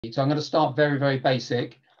So I'm going to start very, very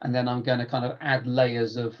basic, and then I'm going to kind of add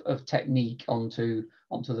layers of technique onto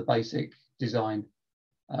the basic design.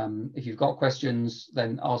 If you've got questions,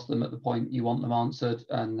 then ask them at the point you want them answered,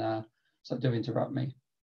 and so do interrupt me.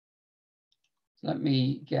 So let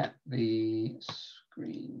me get the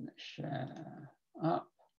screen share up.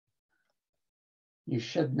 You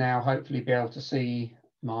should now hopefully be able to see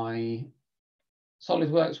my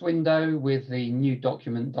Solidworks window with the new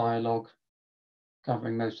document dialog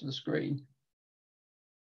covering most of the screen.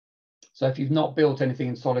 So if you've not built anything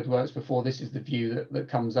in Solidworks before, this is the view that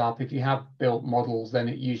comes up. If you have built models, then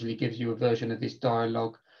it usually gives you a version of this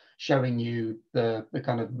dialog showing you the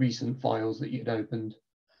kind of recent files that you'd opened.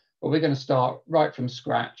 But we're going to start right from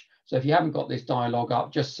scratch. So if you haven't got this dialog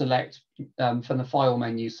up, just select from the file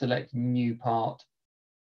menu, select new part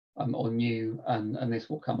or new, and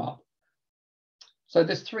this will come up. So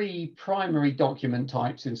there's three primary document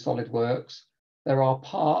types in Solidworks. There are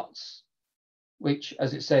parts, which,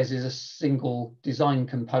 as it says, is a single design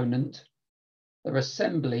component. There are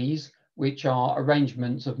assemblies, which are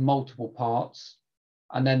arrangements of multiple parts.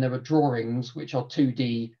 And then there are drawings, which are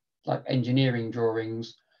 2D, like engineering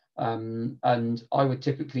drawings. And I would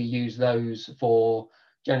typically use those for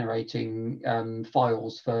generating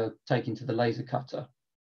files for taking to the laser cutter.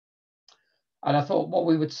 And I thought what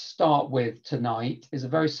we would start with tonight is a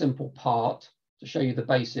very simple part to show you the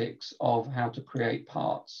basics of how to create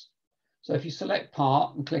parts. So if you select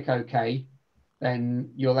part and click OK,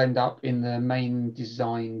 then you'll end up in the main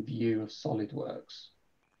design view of Solidworks.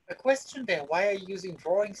 A question there, why are you using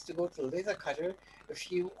drawings to go to the laser cutter?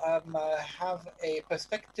 If you have a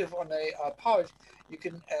perspective on a part, you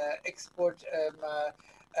can export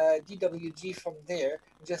DWG from there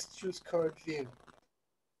and just choose current view.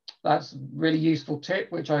 That's a really useful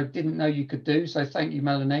tip, which I didn't know you could do. So thank you,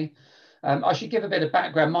 Melanie. I should give a bit of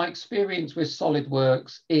background. My experience with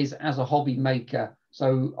Solidworks is as a hobby maker.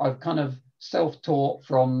 So I've kind of self-taught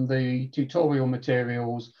from the tutorial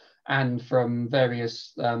materials and from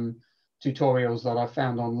various tutorials that I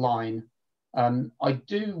found online. I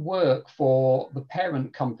do work for the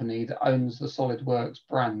parent company that owns the Solidworks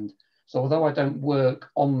brand. So although I don't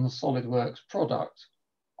work on the Solidworks product,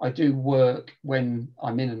 I do work when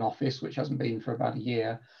I'm in an office, which hasn't been for about a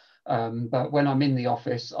year. But when I'm in the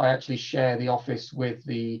office, I actually share the office with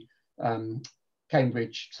the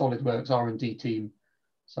Cambridge Solidworks R&D team.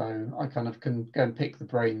 So I kind of can go and pick the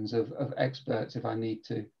brains of experts if I need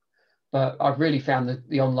to. But I've really found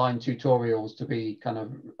the online tutorials to be kind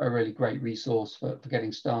of a really great resource for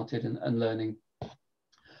getting started and learning.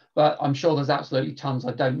 But I'm sure there's absolutely tons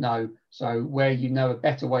I don't know. So where you know a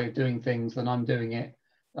better way of doing things than I'm doing it,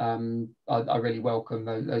 I really welcome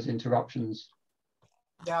those interruptions.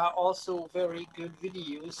 There are also very good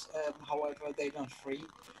videos, however, they're not free,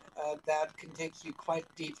 that can take you quite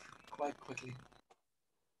deep, quite quickly.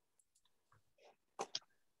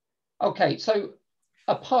 Okay, so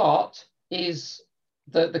a part is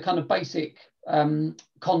the kind of basic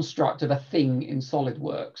construct of a thing in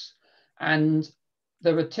SolidWorks. And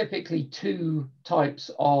there are typically two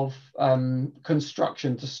types of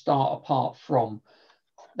construction to start a part from.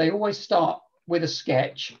 They always start with a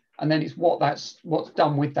sketch, and then it's what's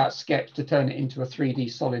done with that sketch to turn it into a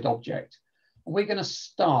 3D solid object. We're going to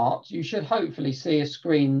start, you should hopefully see a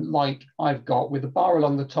screen like I've got with a bar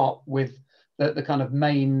along the top with the kind of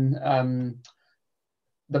main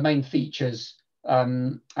features.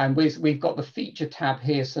 And we've got the feature tab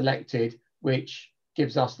here selected, which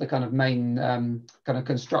gives us the kind of main kind of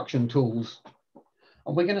construction tools.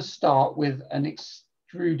 And we're going to start with an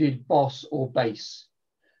extruded boss or base.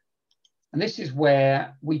 And this is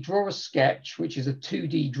where we draw a sketch, which is a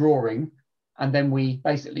 2D drawing, and then we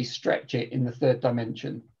basically stretch it in the third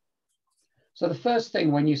dimension. So the first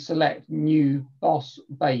thing when you select new boss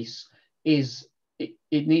base is it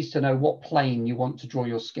needs to know what plane you want to draw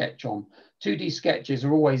your sketch on. 2D sketches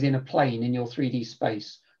are always in a plane in your 3D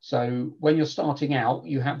space. So when you're starting out,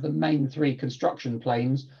 you have the main three construction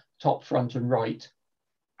planes, top, front, and right.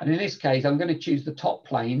 And in this case, I'm going to choose the top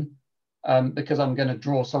plane because I'm going to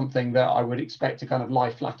draw something that I would expect to kind of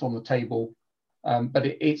lie flat on the table. But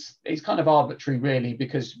it's kind of arbitrary, really,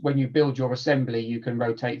 because when you build your assembly, you can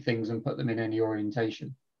rotate things and put them in any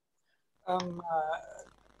orientation.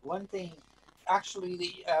 One thing, actually,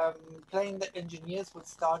 the plane that engineers would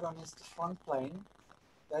start on is the front plane.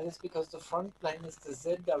 That is because the front plane is the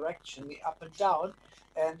Z direction, the up and down.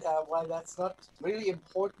 And while that's not really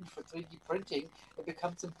important for 3D printing, it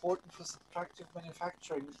becomes important for subtractive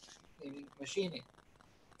manufacturing in machining.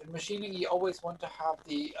 In machining, you always want to have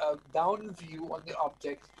the down view on the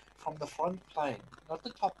object from the front plane, not the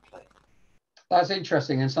top plane. That's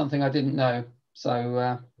interesting and something I didn't know.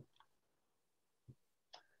 So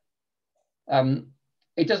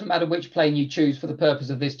It doesn't matter which plane you choose for the purpose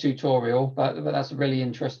of this tutorial, but that's a really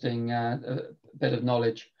interesting bit of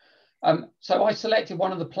knowledge. So I selected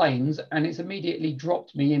one of the planes and it's immediately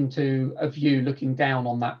dropped me into a view looking down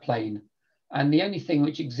on that plane. And the only thing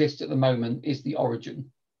which exists at the moment is the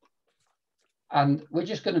origin. And we're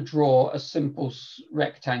just going to draw a simple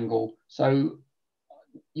rectangle. So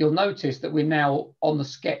you'll notice that we're now on the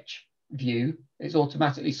sketch view. It's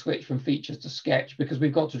automatically switched from features to sketch because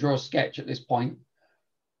we've got to draw a sketch at this point.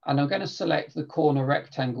 And I'm going to select the corner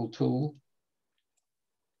rectangle tool.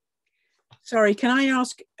 Sorry, can I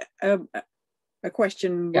ask a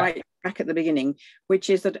question right back at the beginning, which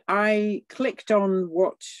is that I clicked on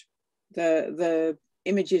what the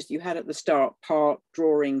images you had at the start, part,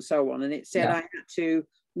 drawing, so on, and it said I had to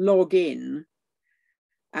log in,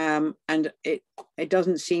 and it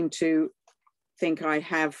doesn't seem to think I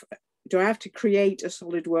have. Do I have to create a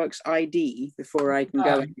SolidWorks ID before I can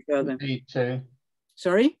go any further? You need to.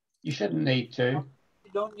 Sorry? You shouldn't need to.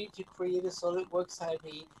 You don't need to create a SolidWorks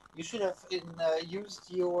ID. You should have used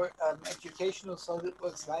your educational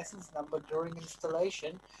SolidWorks license number during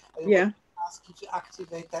installation. Yeah. Ask you to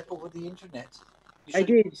activate that over the internet. I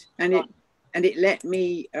did, and it let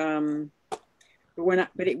me. But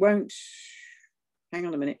it won't. Hang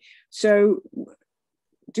on a minute. So,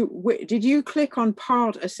 did you click on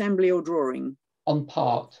part, assembly, or drawing? On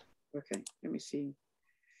part. Okay, let me see.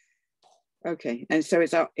 Okay, and so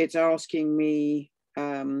it's asking me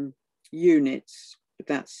units, but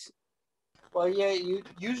that's. Well, yeah. You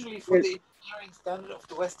usually for the engineering standard of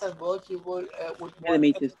the Western world, you would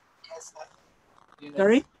millimeters. Units.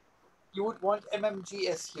 Sorry. You would want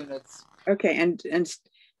MMGS units. Okay, and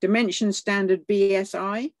dimension standard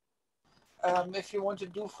BSI. If you want to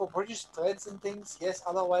do for British threads and things, yes.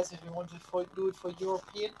 Otherwise, if you want to do it for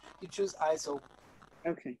European, you choose ISO.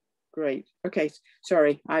 Okay, great. Okay,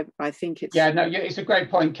 sorry, I think it's... Yeah, no, it's a great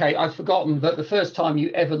point, Kate. I've forgotten that the first time you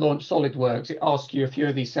ever launched SolidWorks, it asks you a few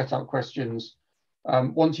of these setup questions.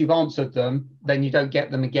 Once you've answered them, then you don't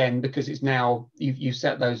get them again because it's now, you've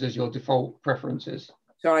set those as your default preferences.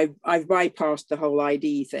 So I've bypassed the whole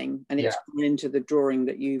ID thing and it's gone into the drawing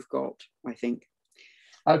that you've got, I think.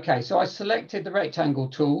 Okay, so I selected the rectangle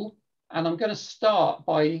tool and I'm going to start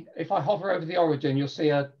by, if I hover over the origin, you'll see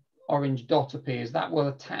a orange dot appears. That will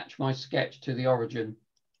attach my sketch to the origin.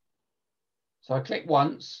 So I click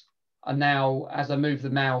once and now as I move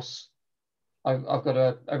the mouse, I've got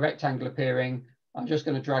a rectangle appearing. I'm just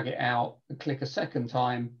going to drag it out and click a second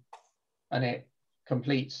time and it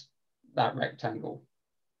completes that rectangle.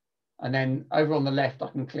 And then over on the left, I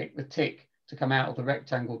can click the tick to come out of the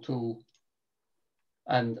rectangle tool.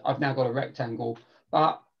 And I've now got a rectangle,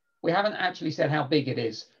 but we haven't actually said how big it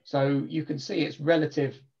is. So you can see its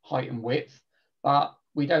relative height and width, but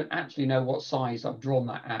we don't actually know what size I've drawn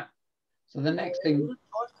that at. So the next thing...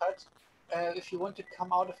 Shortcut, if you want to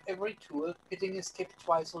come out of every tool, hitting escape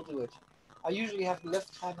twice will do it. I usually have the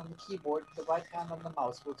left hand on the keyboard, the right hand on the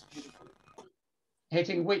mouse. Works beautifully.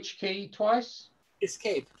 Hitting which key twice?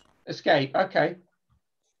 Escape. Escape, okay.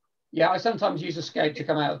 Yeah, I sometimes use escape to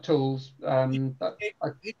come out of tools. But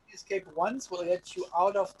hitting escape once will get you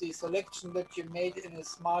out of the selection that you made in a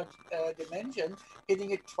smart dimension.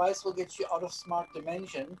 Hitting it twice will get you out of smart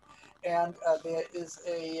dimension. And there is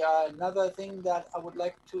another thing that I would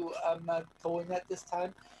like to throw in at this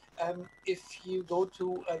time. If you go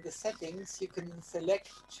to the settings, you can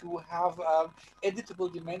select to have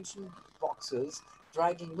editable dimension boxes.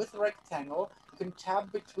 Dragging with rectangle, you can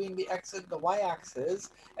tab between the X and the Y axis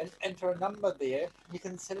and enter a number there. You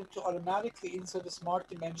can set it to automatically insert a smart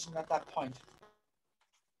dimension at that point.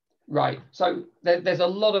 Right. So there's a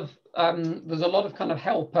lot of kind of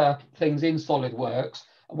helper things in SolidWorks.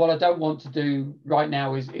 What I don't want to do right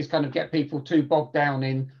now is kind of get people too bogged down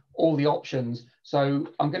in all the options. So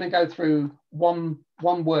I'm going to go through one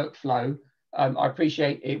workflow. I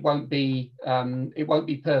appreciate it won't be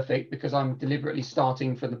perfect because I'm deliberately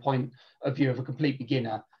starting from the point of view of a complete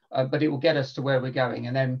beginner, but it will get us to where we're going.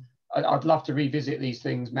 And then I'd love to revisit these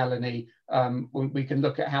things, Melanie. When we can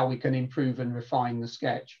look at how we can improve and refine the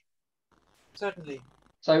sketch. Certainly.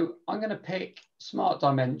 So I'm going to pick Smart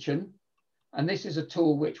Dimension, and this is a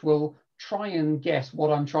tool which will try and guess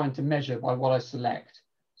what I'm trying to measure by what I select.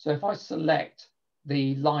 So if I select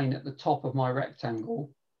the line at the top of my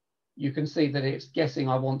rectangle, you can see that it's guessing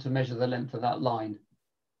I want to measure the length of that line.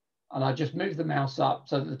 And I just move the mouse up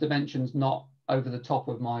so that the dimension's not over the top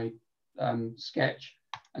of my sketch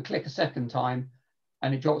and click a second time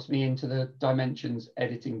and it drops me into the dimensions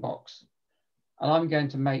editing box. And I'm going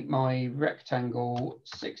to make my rectangle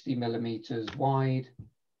 60 millimeters wide.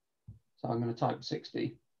 So I'm going to type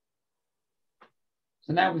 60.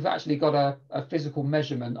 So now we've actually got a physical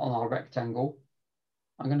measurement on our rectangle.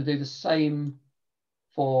 I'm going to do the same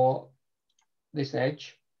for this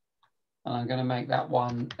edge, and I'm going to make that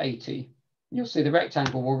one 80. You'll see the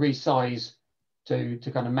rectangle will resize to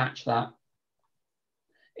kind of match that.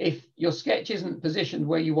 If your sketch isn't positioned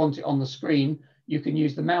where you want it on the screen, you can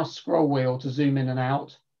use the mouse scroll wheel to zoom in and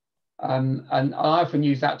out. And I often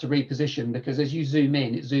use that to reposition, because as you zoom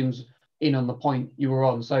in, it zooms in on the point you were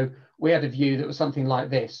on. So we had a view that was something like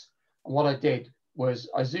this. And what I did was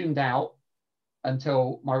I zoomed out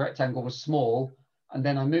until my rectangle was small, and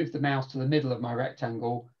then I moved the mouse to the middle of my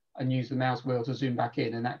rectangle and used the mouse wheel to zoom back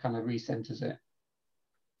in, and that kind of recenters it.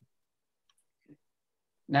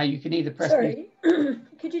 Now you can either press... Sorry,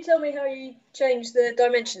 could you tell me how you changed the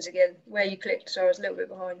dimensions again, where you clicked? So I was a little bit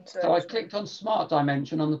behind. So I clicked on Smart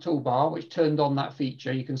Dimension on the toolbar, which turned on that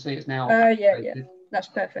feature. You can see it's now... yeah, that's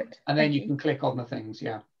perfect. And then you can click on the things,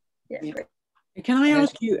 yeah. Yeah, great. Can I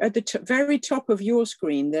ask you, at the very top of your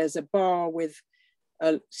screen, there's a bar with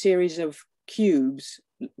a series of cubes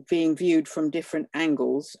being viewed from different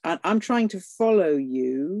angles. I'm trying to follow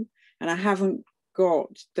you, and I haven't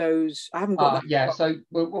got those. I haven't got that. Yeah, so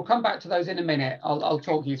we'll come back to those in a minute. I'll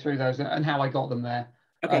talk you through those and how I got them there.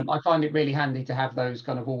 Okay. I find it really handy to have those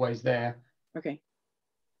kind of always there. Okay.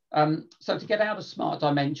 So to get out of Smart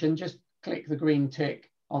Dimension, just click the green tick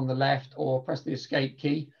on the left or press the Escape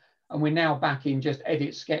key. And we're now back in just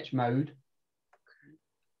Edit Sketch mode.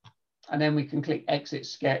 And then we can click Exit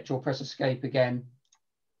Sketch or press Escape again.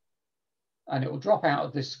 And it will drop out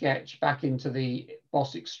of this sketch back into the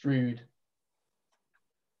Boss Extrude.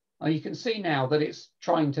 Now you can see now that it's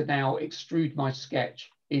trying to now extrude my sketch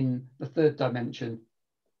in the third dimension.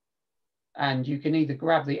 And you can either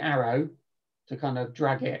grab the arrow to kind of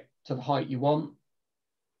drag it to the height you want,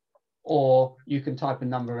 or you can type a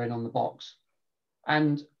number in on the box.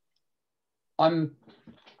 And I'm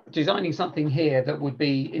designing something here that would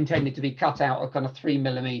be intended to be cut out a kind of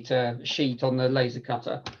 3mm sheet on the laser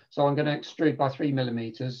cutter. So I'm going to extrude by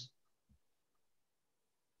 3mm.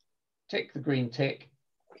 Tick the green tick.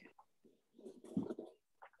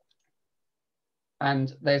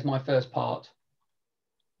 And there's my first part.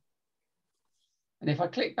 And if I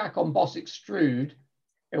click back on Boss Extrude,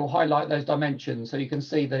 it will highlight those dimensions. So you can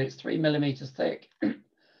see that it's 3mm thick,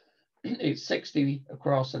 it's 60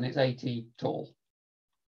 across, and it's 80 tall.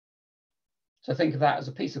 So think of that as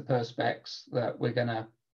a piece of Perspex that we're gonna,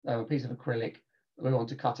 a piece of acrylic that we want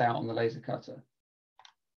to cut out on the laser cutter.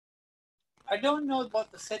 I don't know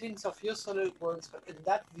about the settings of your SolidWorks, but in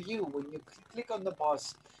that view, when you click on the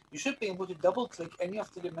boss, you should be able to double click any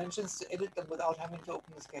of the dimensions to edit them without having to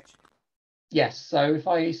open the sketch. Yes, so if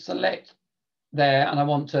I select there and I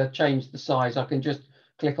want to change the size, I can just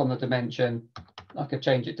click on the dimension. I could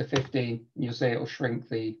change it to 15, and you'll see it will shrink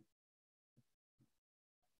the...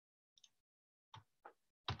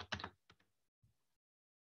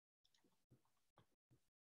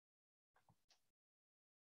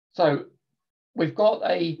 So we've got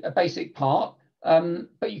a basic part,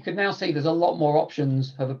 but you can now see there's a lot more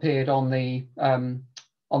options have appeared on the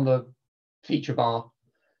feature bar.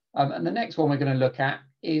 And the next one we're going to look at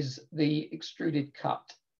is the extruded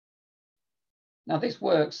cut. Now this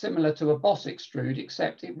works similar to a boss extrude,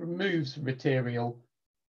 except it removes material.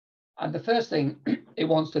 And the first thing it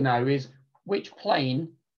wants to know is which plane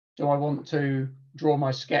do I want to draw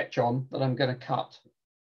my sketch on that I'm going to cut.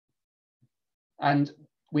 And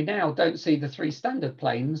we now don't see the three standard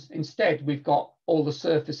planes. Instead, we've got all the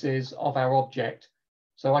surfaces of our object.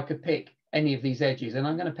 So I could pick any of these edges, and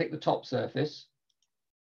I'm going to pick the top surface.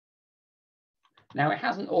 Now it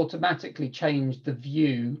hasn't automatically changed the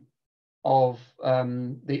view of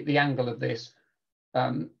the angle of this.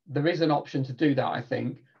 There is an option to do that, I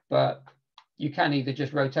think, but you can either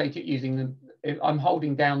just rotate it using the, I'm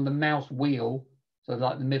holding down the mouse wheel, so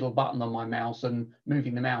like the middle button on my mouse, and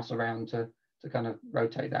moving the mouse around to kind of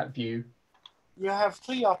rotate that view. You have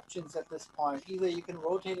three options at this point. Either you can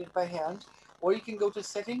rotate it by hand, or you can go to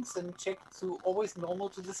settings and check to always normal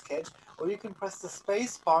to the sketch, or you can press the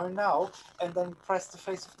space bar now and then press the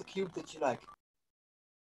face of the cube that you like.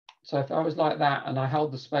 So if I was like that and I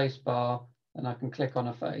held the space bar, and I can click on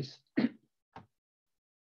a face. And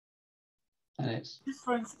it's... The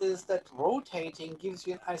difference is that rotating gives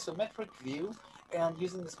you an isometric view, and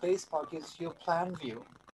using the space bar gives you a plan view.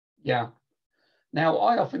 Yeah. Now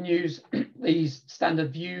I often use these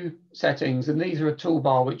standard view settings, and these are a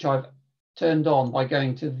toolbar which I've turned on by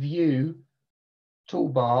going to View,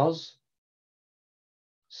 Toolbars,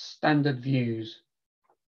 Standard Views.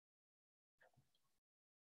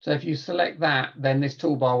 So if you select that, then this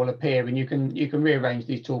toolbar will appear, and you can rearrange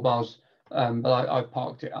these toolbars, but I've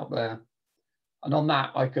parked it up there. And on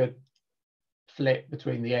that, I could flip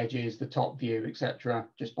between the edges, the top view, etc.,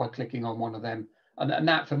 just by clicking on one of them. And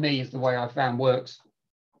that for me is the way I found works,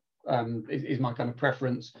 is my kind of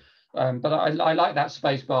preference. But I like that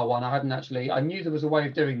spacebar one. I knew there was a way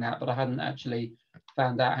of doing that, but I hadn't actually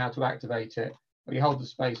found out how to activate it. But you hold the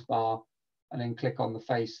spacebar and then click on the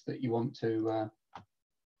face that you want to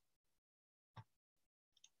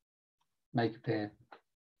make appear.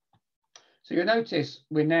 So you'll notice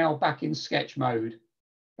we're now back in sketch mode,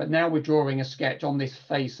 but now we're drawing a sketch on this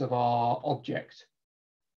face of our object.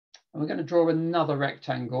 And we're going to draw another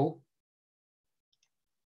rectangle.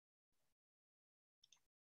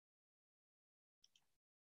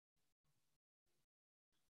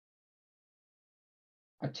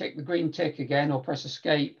 I tick the green tick again, or press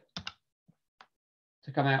escape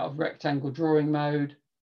to come out of rectangle drawing mode.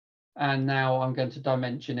 And now I'm going to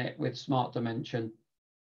dimension it with Smart Dimension.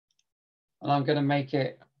 And I'm going to make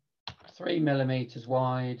it 3 millimeters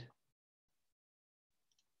wide.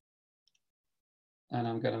 And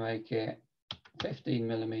I'm going to make it 15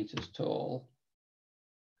 millimeters tall.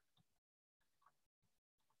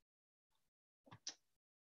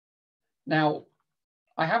 Now,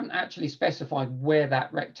 I haven't actually specified where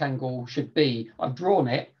that rectangle should be. I've drawn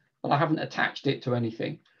it, but I haven't attached it to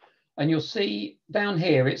anything. And you'll see down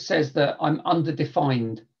here, it says that I'm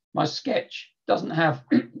underdefined. My sketch doesn't have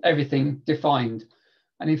everything defined.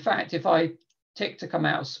 And in fact, if I tick to come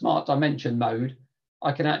out of Smart Dimension mode,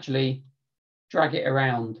 I can actually drag it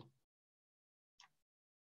around.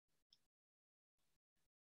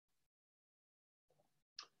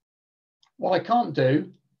 What I can't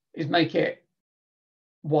do is make it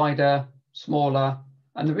wider, smaller.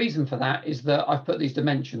 And the reason for that is that I've put these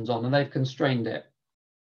dimensions on and they've constrained it.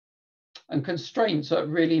 And constraints are a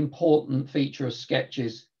really important feature of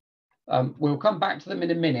sketches. We'll come back to them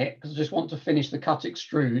in a minute because I just want to finish the cut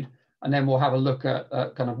extrude, and then we'll have a look at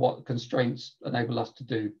kind of what constraints enable us to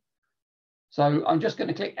do. So I'm just going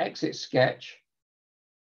to click Exit Sketch.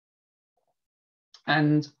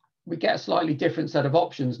 And we get a slightly different set of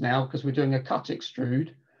options now because we're doing a cut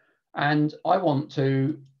extrude. And I want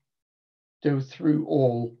to do through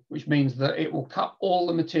all, which means that it will cut all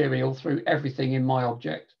the material through everything in my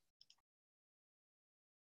object.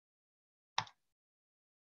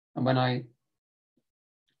 And when I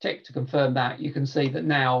tick to confirm that, you can see that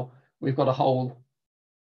now we've got a hole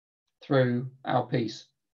through our piece.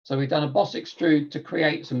 So we've done a boss extrude to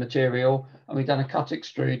create some material, and we've done a cut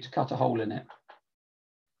extrude to cut a hole in it.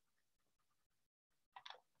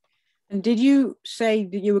 And did you say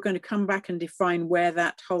that you were going to come back and define where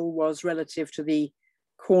that hole was relative to the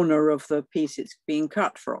corner of the piece it's being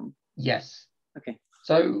cut from? Yes. Okay.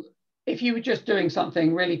 So if you were just doing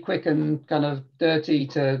something really quick and kind of dirty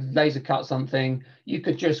to laser cut something, you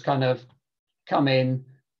could just kind of come in.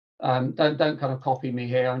 Don't kind of copy me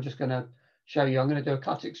here. I'm just going to show you. I'm going to do a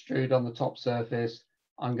cut extrude on the top surface.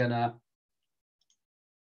 I'm going to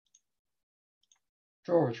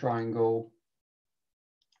draw a triangle.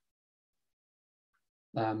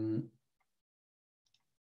 I'm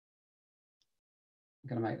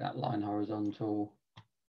going to make that line horizontal.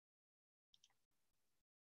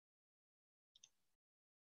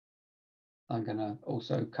 I'm going to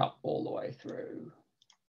also cut all the way through.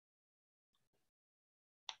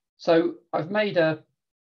 So I've made a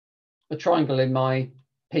triangle in my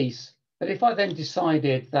piece, but if I then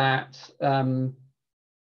decided that I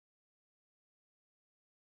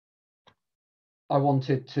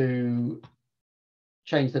wanted to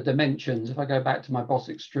change the dimensions, if I go back to my boss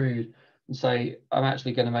extrude and say I'm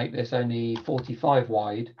actually going to make this only 45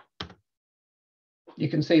 wide, you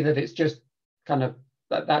can see that it's just kind of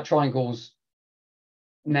that triangle's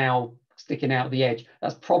now sticking out the edge.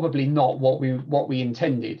 That's probably not what we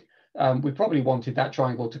intended. We probably wanted that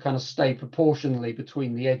triangle to kind of stay proportionally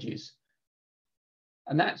between the edges,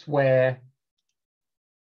 and that's where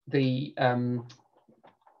the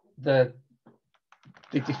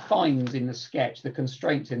defines in the sketch, the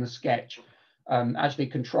constraints in the sketch, actually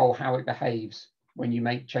control how it behaves when you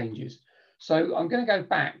make changes. So I'm going to go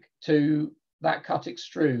back to that cut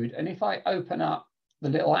extrude, and if I open up the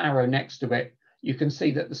little arrow next to it, you can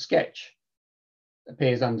see that the sketch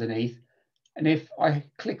appears underneath. And if I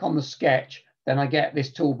click on the sketch, then I get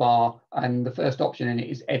this toolbar, and the first option in it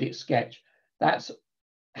is Edit Sketch. That's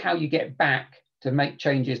how you get back to make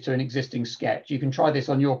changes to an existing sketch. You can try this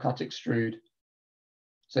on your cut extrude.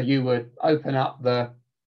 So you would open up the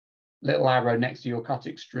little arrow next to your cut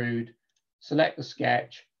extrude, select the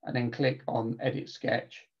sketch, and then click on Edit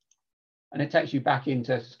Sketch. And it takes you back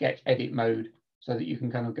into sketch edit mode so that you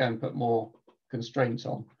can kind of go and put more constraints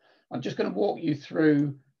on. I'm just going to walk you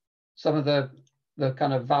through some of the the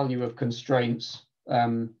kind of value of constraints.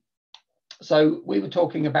 So we were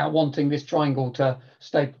talking about wanting this triangle to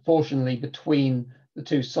stay proportionally between the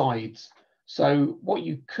two sides. So what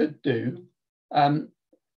you could do,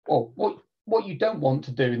 or what you don't want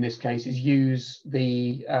to do in this case is use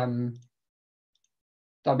the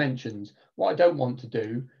dimensions. What I don't want to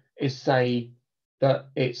do is say that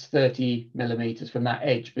it's 30 millimeters from that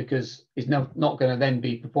edge, because it's not going to then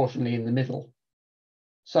be proportionally in the middle.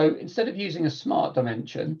 So instead of using a smart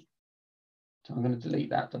dimension, so I'm going to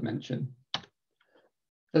delete that dimension.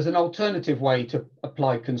 There's an alternative way to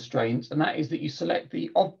apply constraints, and that is that you select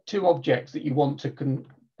the two objects that you want to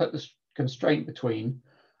put the constraint between.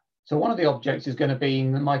 So one of the objects is going to be,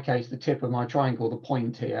 in my case, the tip of my triangle, the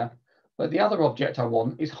point here. But the other object I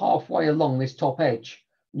want is halfway along this top edge.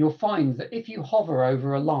 And you'll find that if you hover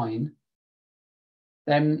over a line,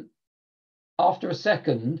 then after a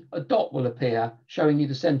second, a dot will appear showing you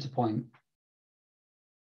the center point.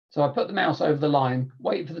 So I put the mouse over the line,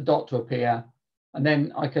 wait for the dot to appear, and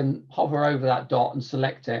then I can hover over that dot and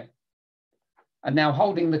select it. And now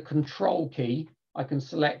holding the control key, I can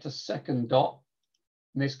select a second dot,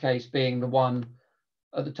 in this case being the one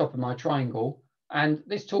at the top of my triangle. And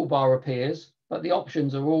this toolbar appears, but the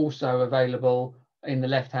options are also available in the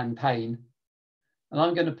left-hand pane. And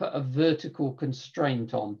I'm going to put a vertical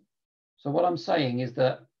constraint on. So what I'm saying is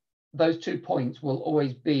that those 2 points will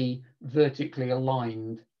always be vertically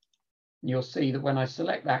aligned. And you'll see that when I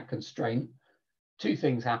select that constraint, 2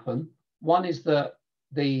 things happen. One is that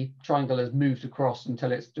the triangle has moved across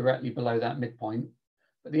until it's directly below that midpoint.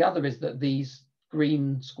 But the other is that these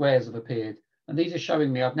green squares have appeared. And these are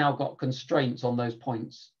showing me I've now got constraints on those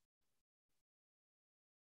points.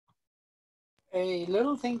 A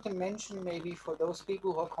little thing to mention maybe for those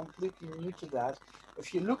people who are completely new to that,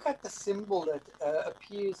 if you look at the symbol that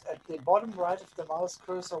appears at the bottom right of the mouse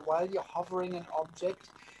cursor while you're hovering an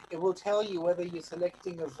object, it will tell you whether you're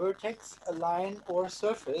selecting a vertex, a line, or a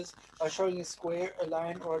surface by showing a square, a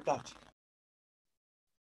line, or a dot.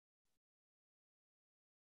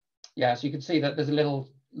 Yeah, so you can see that there's a little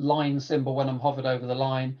line symbol when I'm hovered over the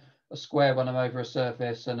line, a square when I'm over a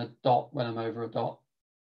surface, and a dot when I'm over a dot.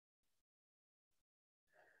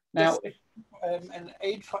 Now, an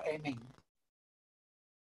aid for aiming.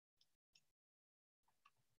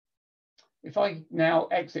 If I now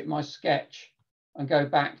exit my sketch and go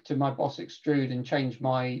back to my boss extrude and change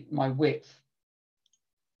my width,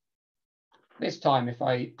 this time if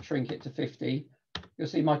I shrink it to 50, you'll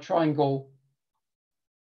see my triangle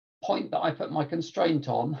point that I put my constraint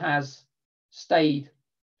on has stayed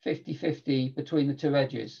 50-50 between the 2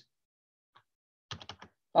 edges.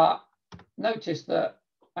 But notice that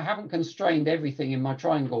I haven't constrained everything in my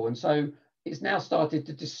triangle, and so it's now started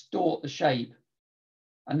to distort the shape.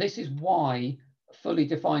 And this is why fully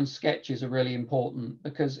defined sketches are really important,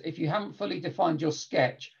 because if you haven't fully defined your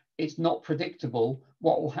sketch, it's not predictable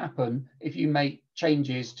what will happen if you make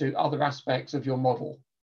changes to other aspects of your model.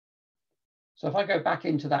 So if I go back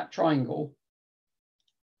into that triangle,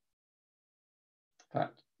 in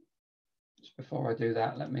fact, just before I do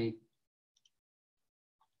that, let me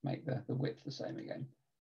make the width the same again.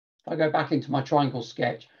 If I go back into my triangle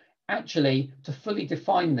sketch, actually, to fully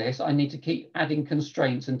define this, I need to keep adding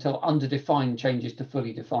constraints until underdefined changes to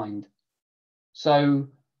fully defined. So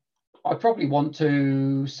I probably want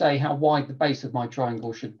to say how wide the base of my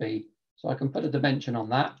triangle should be. So I can put a dimension on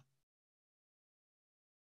that.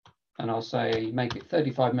 And I'll say, make it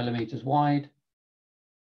 35 millimeters wide.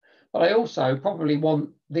 But I also probably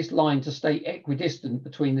want this line to stay equidistant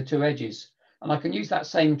between the 2 edges. And I can use that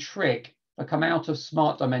same trick. I come out of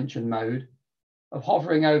smart dimension mode of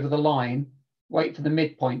hovering over the line, wait for the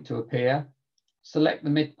midpoint to appear, select the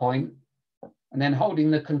midpoint, and then holding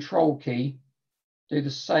the control key, do the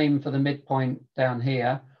same for the midpoint down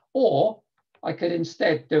here. Or I could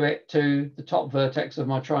instead do it to the top vertex of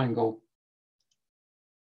my triangle.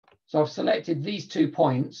 So I've selected these 2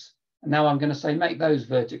 points, and now I'm going to say make those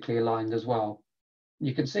vertically aligned as well.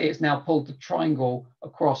 You can see it's now pulled the triangle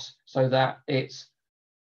across so that it's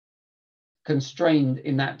constrained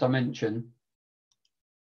in that dimension.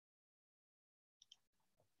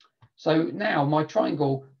 So now my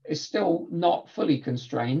triangle is still not fully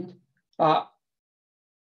constrained, but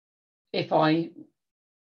if I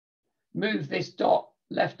move this dot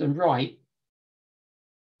left and right,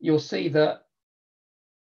 you'll see that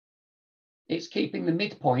it's keeping the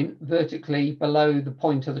midpoint vertically below the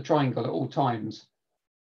point of the triangle at all times.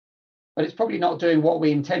 But it's probably not doing what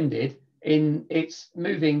we intended in it's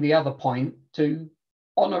moving the other point to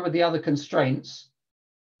honor the other constraints,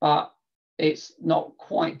 but it's not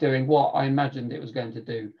quite doing what I imagined it was going to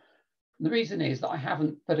do. And the reason is that I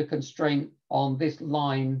haven't put a constraint on this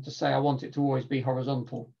line to say I want it to always be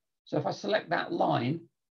horizontal. So if I select that line,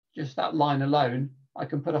 just that line alone, I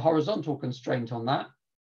can put a horizontal constraint on that.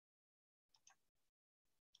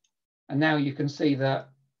 And now you can see that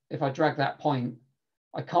if I drag that point,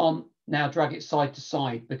 I can't now drag it side to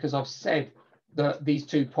side because I've said that these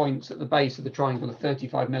 2 points at the base of the triangle are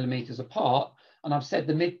 35 millimeters apart. And I've said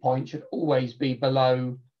the midpoint should always be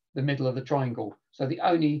below the middle of the triangle. So the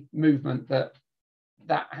only movement that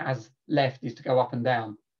has left is to go up and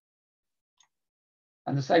down.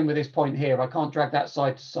 And the same with this point here. I can't drag that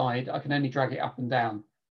side to side. I can only drag it up and down.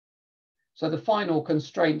 So the final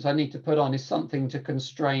constraints I need to put on is something to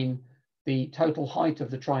constrain the total height of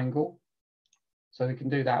the triangle. So we can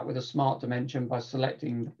do that with a smart dimension by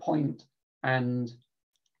selecting the point and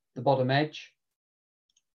the bottom edge.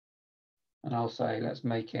 And I'll say, let's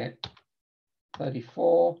make it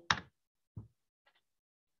 34.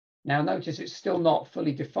 Now notice it's still not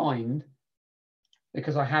fully defined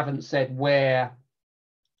because I haven't said where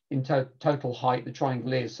in total height the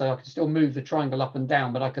triangle is. So I can still move the triangle up and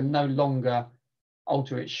down, but I can no longer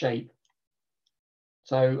alter its shape.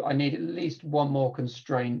 So I need at least one more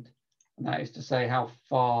constraint, and that is to say how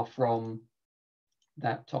far from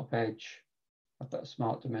that top edge. I've got a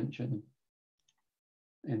smart dimension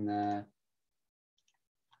in there.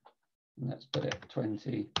 And let's put it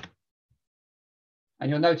 20. And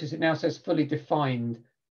you'll notice it now says fully defined.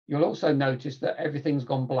 You'll also notice that everything's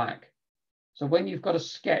gone black. So when you've got a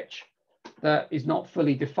sketch that is not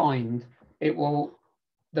fully defined,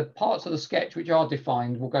 the parts of the sketch which are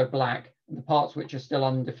defined will go black, and the parts which are still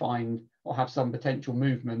undefined or have some potential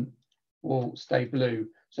movement will stay blue.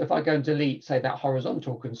 So if I go and delete, say, that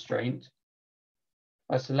horizontal constraint,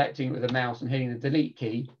 by selecting it with the mouse and hitting the delete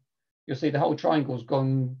key, you'll see the whole triangle's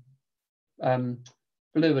gone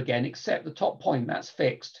blue again, except the top point, that's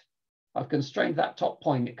fixed. I've constrained that top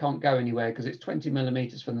point, it can't go anywhere because it's 20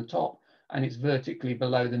 millimeters from the top and it's vertically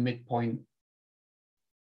below the midpoint.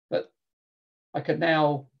 But I could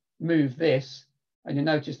now move this, and you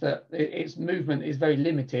notice that its movement is very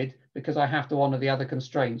limited because I have to honor the other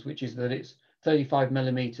constraints, which is that it's 35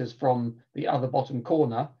 millimeters from the other bottom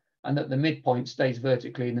corner and that the midpoint stays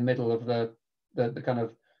vertically in the middle of the kind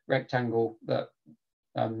of rectangle that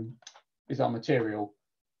is our material.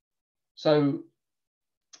 So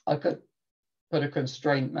I could put a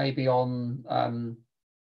constraint maybe on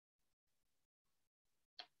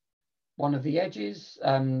one of the edges.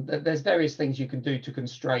 There's various things you can do to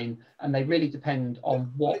constrain, and they really depend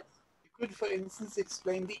on what. You could, for instance,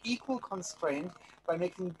 explain the equal constraint by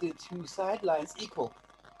making the two sidelines equal.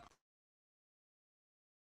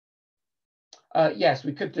 Yes,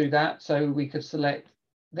 we could do that. So we could select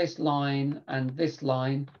this line and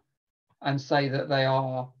say that they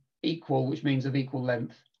are equal, which means of equal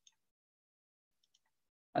length.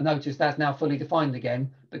 And notice that's now fully defined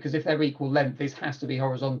again, because if they're equal length, this has to be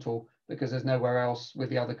horizontal because there's nowhere else with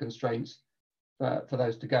the other constraints for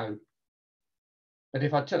those to go. But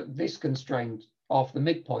if I took this constraint off the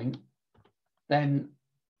midpoint, then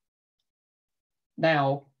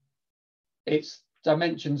now its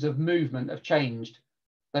dimensions of movement have changed.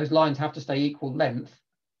 Those lines have to stay equal length,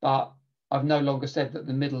 but I've no longer said that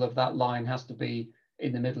the middle of that line has to be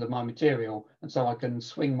in the middle of my material. And so I can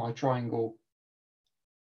swing my triangle.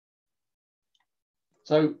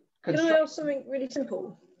 So can I ask something really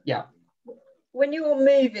simple? Yeah. When you're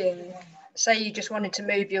moving, say you just wanted to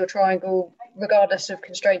move your triangle regardless of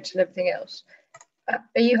constraints and everything else,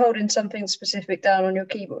 are you holding something specific down on your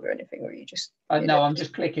keyboard or anything, or are you just? No, I'm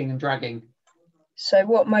just clicking and dragging. So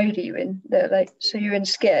what mode are you in? So you're in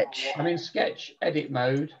Sketch? I'm in Sketch edit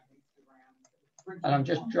mode. And I'm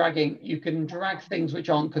just dragging. You can drag things which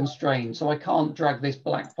aren't constrained. So I can't drag this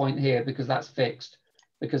black point here because that's fixed,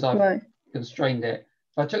 because I've constrained it.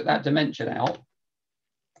 If I took that dimension out,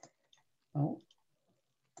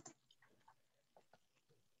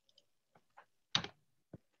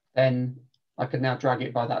 then I can now drag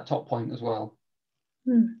it by that top point as well.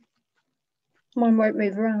 Mine won't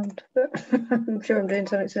move around, but I'm sure I'm doing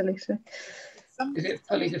something silly. So, is it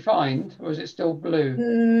fully defined or is it still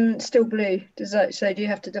blue? Still blue. Does that say? Do you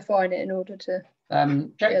have to define it in order to?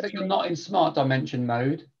 Check that you're not in smart dimension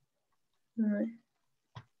mode. All right.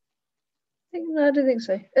 No, I don't think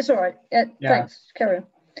so. It's all right. Yeah. Thanks. Carry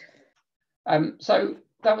on. So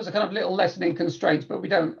that was a kind of little lesson in constraints, but we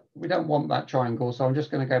don't want that triangle. So I'm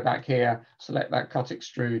just going to go back here, select that cut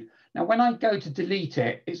extrude. Now, when I go to delete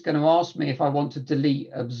it, it's going to ask me if I want to delete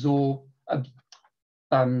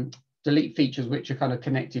delete features which are kind of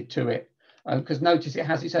connected to it, because notice it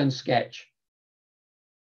has its own sketch.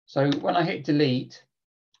 So when I hit delete,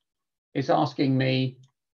 it's asking me,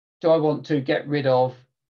 do I want to get rid of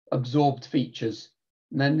absorbed features.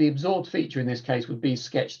 And then the absorbed feature in this case would be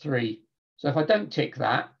sketch 3. So if I don't tick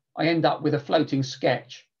that, I end up with a floating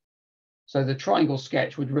sketch. So the triangle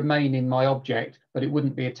sketch would remain in my object, but it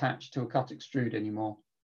wouldn't be attached to a cut extrude anymore.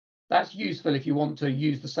 That's useful if you want to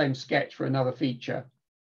use the same sketch for another feature.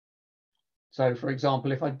 So for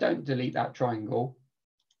example, if I don't delete that triangle,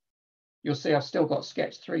 you'll see I've still got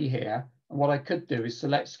sketch 3 here. And what I could do is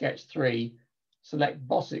select sketch 3, select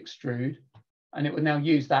boss extrude, and it would now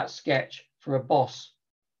use that sketch for a boss.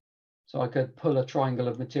 So I could pull a triangle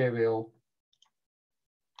of material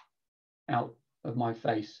out of my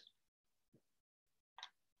face.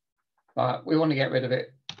 But we want to get rid of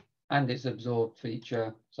it and its absorbed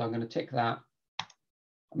feature. So I'm going to tick that.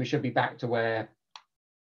 And we should be back to where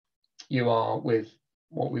you are with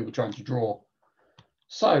what we were trying to draw.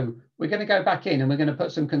 So we're going to go back in and we're going to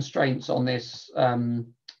put some constraints on this,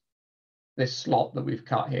 this slot that we've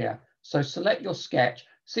cut here. So select your sketch.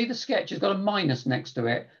 See, the sketch has got a minus next to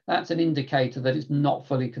it. That's an indicator that it's not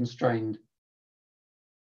fully constrained.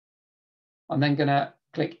 I'm then going to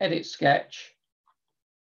click Edit Sketch.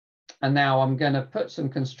 And now I'm going to put some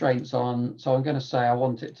constraints on. So I'm going to say I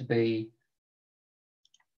want it to be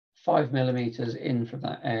 5 millimeters in from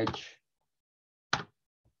that edge.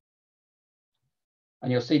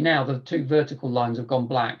 And you'll see now the 2 vertical lines have gone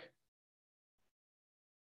black.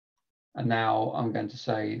 And now I'm going to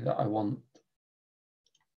say that I want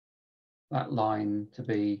that line to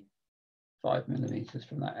be 5 millimeters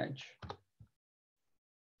from that edge.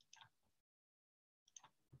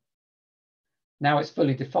 Now it's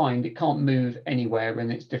fully defined, it can't move anywhere,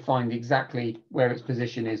 and it's defined exactly where its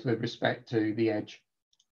position is with respect to the edge.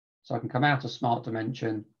 So I can come out of Smart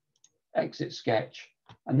Dimension, exit Sketch,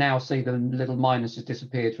 and now see the little minus has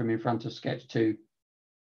disappeared from in front of Sketch 2.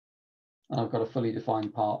 And I've got a fully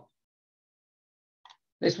defined part.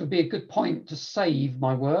 This would be a good point to save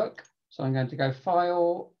my work. So I'm going to go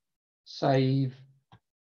File, Save.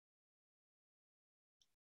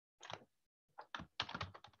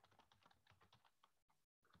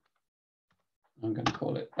 I'm going to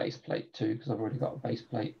call it base plate 2 because I've already got a base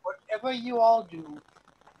plate. Whatever you all do,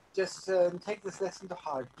 just take this lesson to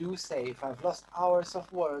heart. Do save. I've lost hours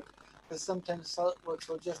of work because sometimes SolidWorks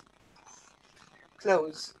will just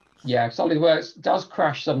close. Yeah, SolidWorks does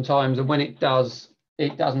crash sometimes, and when it does,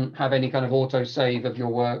 it doesn't have any kind of auto save of your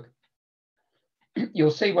work. You'll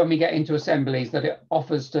see when we get into assemblies that it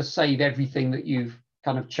offers to save everything that you've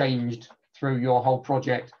kind of changed through your whole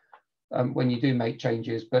project when you do make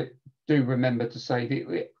changes, but do remember to save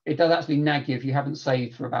it. It does actually nag you if you haven't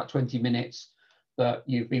saved for about 20 minutes that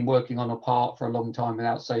you've been working on a part for a long time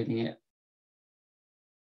without saving it.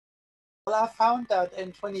 Well, I found that in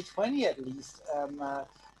 2020 at least,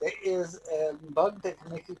 there is a bug that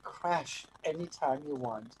can make it crash anytime you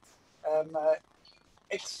want.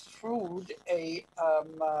 Extrude a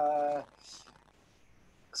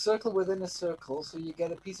circle within a circle, so you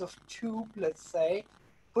get a piece of tube, let's say,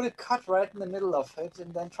 put a cut right in the middle of it,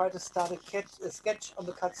 and then try to start a sketch on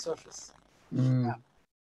the cut surface. Yeah.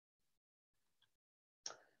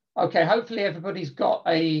 Okay, hopefully everybody's got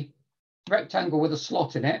a rectangle with a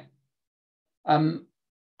slot in it. And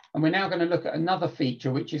we're now going to look at another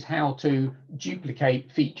feature, which is how to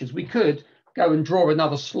duplicate features. We could go and draw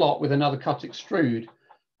another slot with another cut extrude,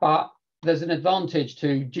 but there's an advantage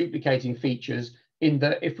to duplicating features in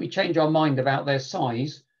that if we change our mind about their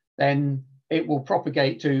size, then it will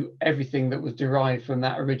propagate to everything that was derived from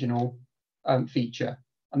that original feature.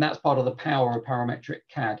 And that's part of the power of parametric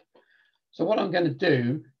CAD. So what I'm going to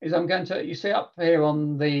do is I'm going to, you see up here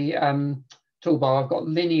on the toolbar, I've got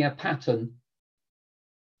linear pattern.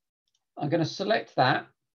 I'm going to select that.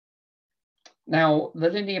 Now, the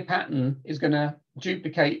linear pattern is going to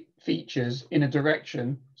duplicate features in a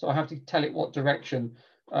direction. So I have to tell it what direction.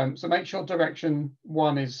 So make sure direction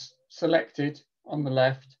 1 is selected on the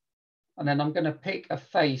left. And then I'm going to pick a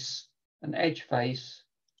face, an edge face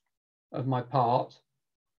of my part.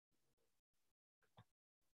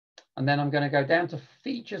 And then I'm going to go down to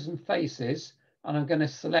features and faces, and I'm going to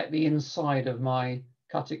select the inside of my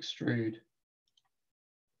cut extrude.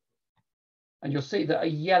 And you'll see that a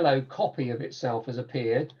yellow copy of itself has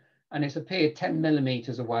appeared, and it's appeared 10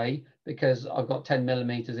 millimeters away because I've got 10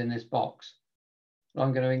 millimeters in this box. So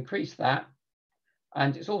I'm going to increase that.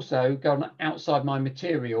 And it's also gone outside my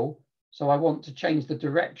material. So I want to change the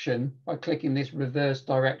direction by clicking this reverse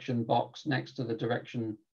direction box next to the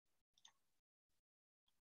direction.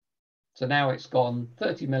 So now it's gone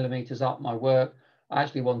 30 millimeters up my work. I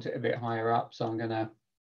actually want it a bit higher up, so I'm going to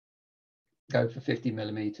go for 50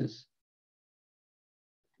 millimeters.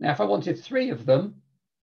 Now, if I wanted 3 of them,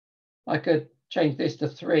 I could change this to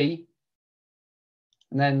 3.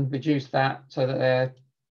 and then reduce that so that they're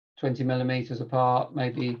 20 millimeters apart,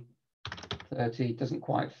 maybe 30, doesn't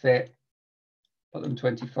quite fit. Put them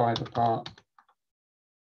 25 apart.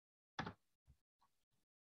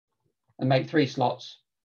 And make 3 slots.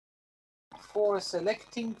 For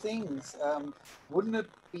selecting things, wouldn't it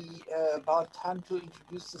be about time to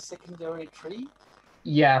introduce the secondary tree?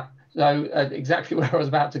 Yeah, so exactly where I was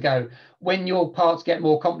about to go. When your parts get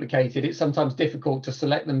more complicated, it's sometimes difficult to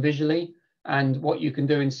select them visually. And what you can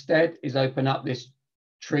do instead is open up this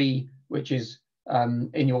tree, which is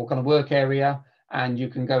in your kind of work area, and you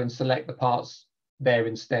can go and select the parts there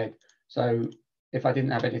instead. So if I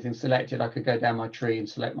didn't have anything selected, I could go down my tree and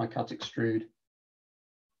select my cut extrude.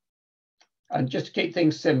 And just to keep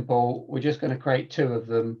things simple, we're just going to create 2 of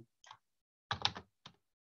them.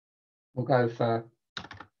 We'll go for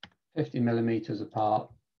 50 millimeters apart.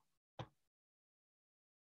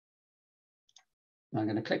 I'm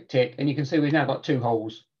going to click tick, and you can see we've now got 2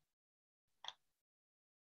 holes.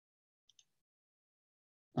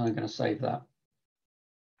 I'm going to save that.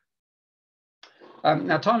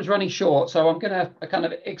 Now time's running short, so I'm going to kind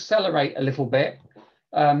of accelerate a little bit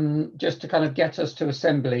just to kind of get us to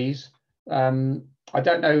assemblies. I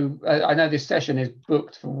don't know, I know this session is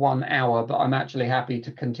booked for 1 hour, but I'm actually happy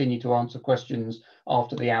to continue to answer questions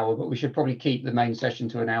after the hour, but we should probably keep the main session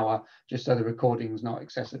to 1 hour just so the recording is not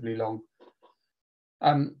excessively long.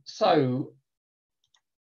 So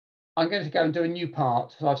I'm going to go and do a new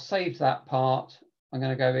part. So I've saved that part. I'm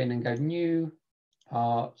going to go in and go new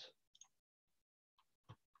part.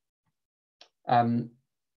 The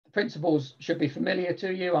principles should be familiar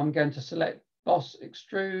to you. I'm going to select boss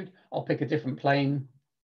extrude. I'll pick a different plane.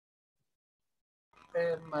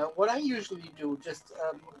 What I usually do, just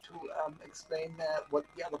to explain what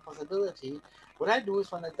the other possibility, what I do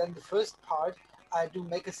is when I've done the first part, I do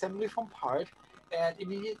make assembly from part and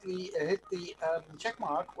immediately hit the check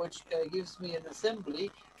mark, which gives me an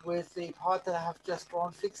assembly with the part that I have just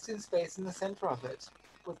drawn fixed in space in the center of it,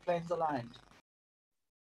 with planes aligned.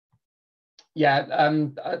 Yeah,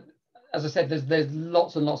 as I said, there's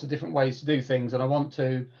lots and lots of different ways to do things, and I want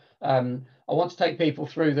to take people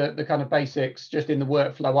through the kind of basics just in the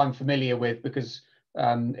workflow I'm familiar with, because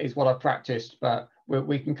is what I've practiced. But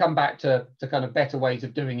we can come back to kind of better ways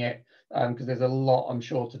of doing it, because there's a lot, I'm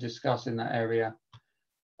sure, to discuss in that area.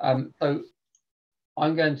 So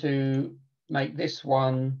I'm going to make this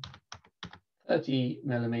one 30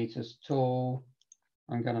 millimeters tall.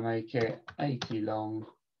 I'm going to make it 80 long.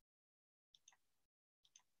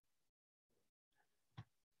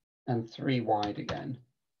 And 3 wide again.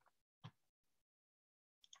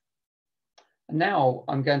 And now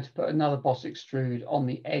I'm going to put another boss extrude on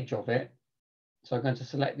the edge of it. So I'm going to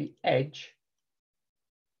select the edge.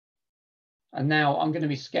 And now I'm going to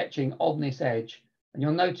be sketching on this edge. And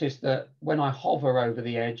you'll notice that when I hover over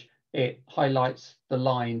the edge, it highlights the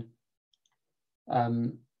line,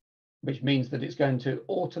 which means that it's going to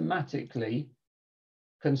automatically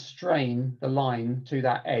constrain the line to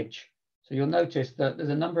that edge. So you'll notice that there's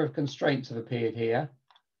a number of constraints have appeared here.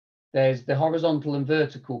 There's the horizontal and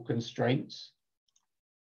vertical constraints.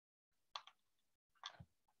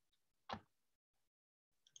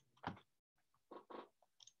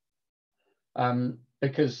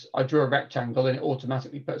 Because I drew a rectangle and it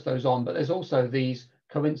automatically puts those on, but there's also these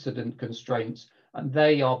coincident constraints, and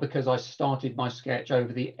they are because I started my sketch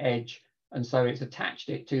over the edge, and so it's attached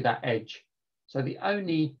it to that edge. So the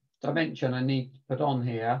only dimension I need to put on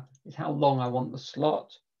here is how long I want the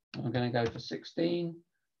slot. I'm going to go for 16,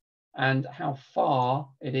 and how far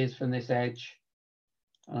it is from this edge,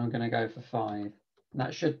 and I'm going to go for 5. And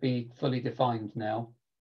that should be fully defined now,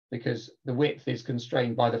 because the width is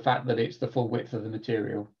constrained by the fact that it's the full width of the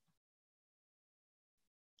material.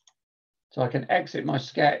 So I can exit my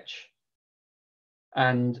sketch,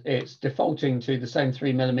 and it's defaulting to the same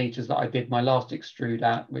 3 millimeters that I did my last extrude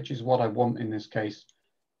at, which is what I want in this case.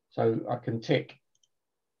 So I can tick.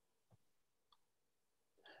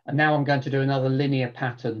 And now I'm going to do another linear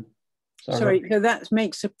pattern. So sorry, so that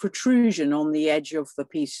makes a protrusion on the edge of the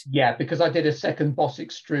piece. Yeah, because I did a second boss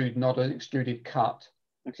extrude, not an extruded cut.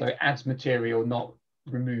 Okay. So it adds material, not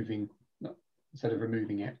removing, instead of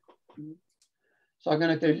removing it. Mm-hmm. So I'm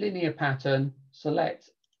going to do linear pattern,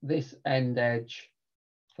 select this end edge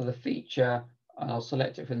for the feature, and I'll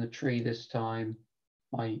select it from the tree this time,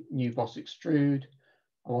 my new boss extrude.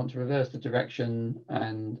 I want to reverse the direction,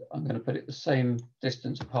 and I'm going to put it the same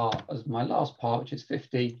distance apart as my last part, which is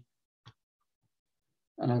 50.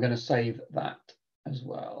 And I'm going to save that as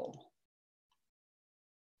well.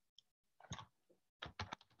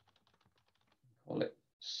 Call it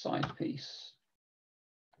side piece.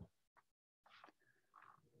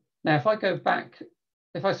 Now, if I go back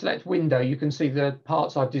if I select window, you can see the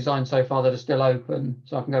parts I've designed so far that are still open.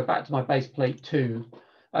 So I can go back to my base plate 2.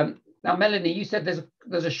 Now, Melanie, you said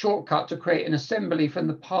there's a shortcut to create an assembly from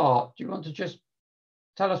the part. Do you want to just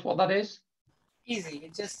tell us what that is? Easy. You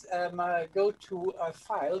just go to a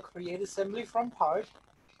file, create assembly from part.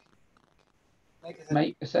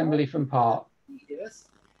 Make assembly from part. Yes.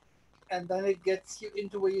 And then it gets you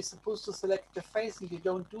into where you're supposed to select the face. If you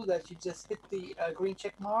don't do that, you just hit the green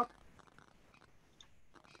check mark,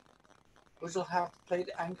 which will have the plate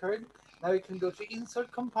anchored. Now you can go to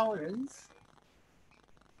insert components.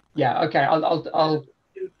 Yeah. Okay. I'll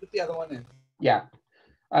put the other one in. Yeah.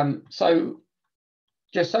 So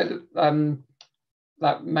just so that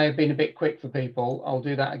that may have been a bit quick for people, I'll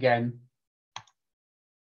do that again.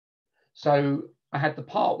 So I had the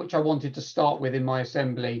part which I wanted to start with in my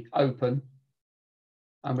assembly open,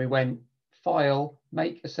 and we went File,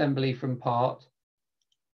 Make Assembly from Part,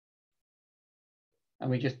 and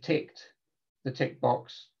we just ticked the tick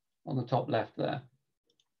box on the top left there.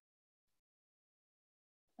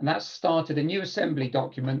 And that started a new assembly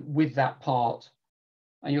document with that part.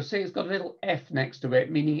 And you'll see it's got a little F next to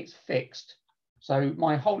it, meaning it's fixed. So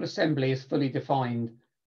my whole assembly is fully defined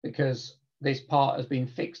because this part has been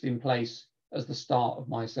fixed in place as the start of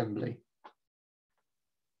my assembly.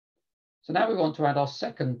 So now we want to add our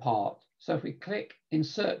second part. So if we click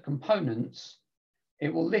Insert Components,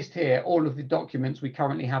 it will list here all of the documents we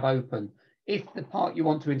currently have open. If the part you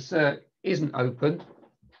want to insert isn't open,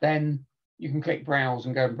 then you can click Browse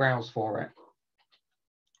and go and browse for it.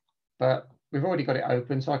 But we've already got it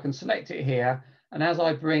open, so I can select it here. And as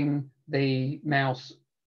I bring the mouse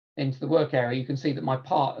into the work area, you can see that my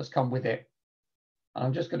part has come with it. And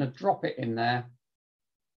I'm just going to drop it in there.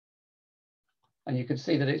 And you can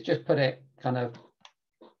see that it's just put it kind of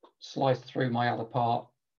sliced through my other part.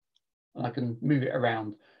 And I can move it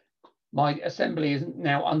around. My assembly is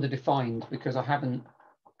now underdefined because I haven't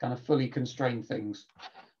kind of fully constrained things.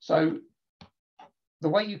 So the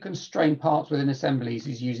way you constrain parts within assemblies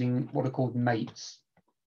is using what are called mates.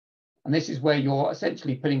 And this is where you're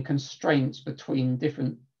essentially putting constraints between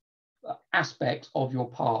different aspects of your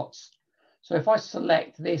parts. So if I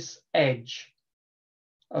select this edge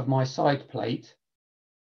of my side plate,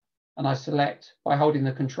 and I select by holding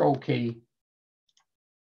the Control key,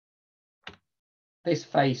 this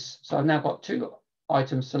face, so I've now got two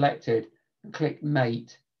items selected, and click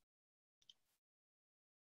Mate,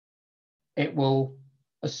 it will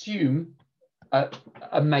assume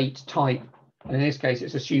a mate type. And in this case,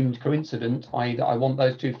 it's assumed coincident, i.e. that I want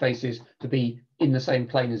those two faces to be in the same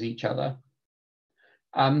plane as each other.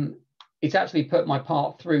 It's actually put my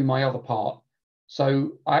part through my other part.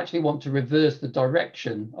 So I actually want to reverse the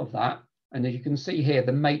direction of that. And as you can see here,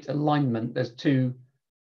 the mate alignment, there's two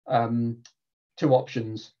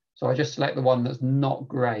options. So I just select the one that's not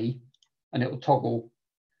gray and it will toggle.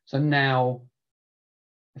 So now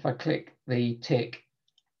if I click the tick,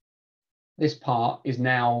 this part is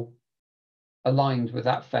now aligned with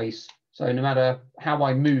that face. So no matter how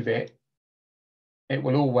I move it, it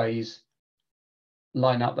will always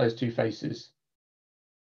line up those two faces.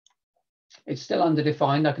 It's still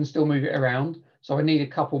underdefined. I can still move it around. So I need a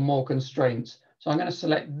couple more constraints. So I'm going to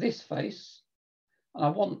select this face and I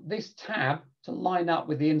want this tab to line up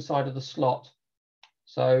with the inside of the slot.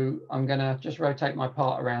 So I'm going to just rotate my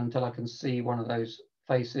part around until I can see one of those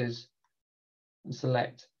faces and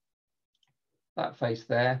select that face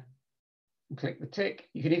there and click the tick.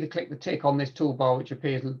 You can either click the tick on this toolbar, which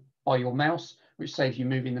appears by your mouse, which saves you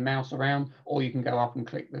moving the mouse around, or you can go up and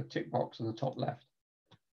click the tick box on the top left.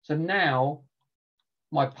 So now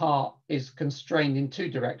my part is constrained in two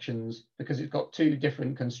directions because it's got two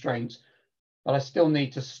different constraints, but I still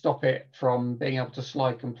need to stop it from being able to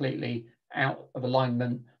slide completely out of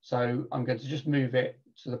alignment. So I'm going to just move it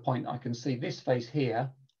to the point I can see this face here,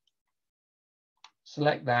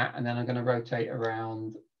 select that, and then I'm going to rotate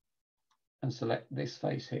around and select this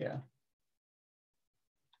face here.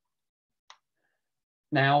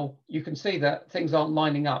 Now you can see that things aren't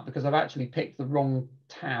lining up because I've actually picked the wrong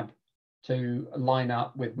tab to line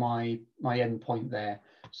up with my endpoint there.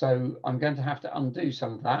 So I'm going to have to undo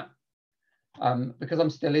some of that. Because I'm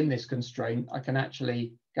still in this constraint, I can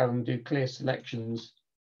actually go and do clear selections.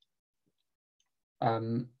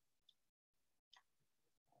 But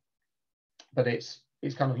it's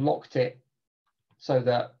kind of locked it so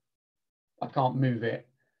that I can't move it.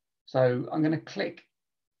 So I'm going to click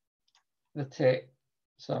the tick.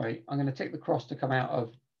 Sorry, I'm going to tick the cross to come out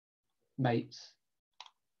of mates.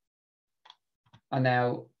 And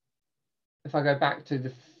now if I go back to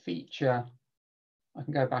the feature, I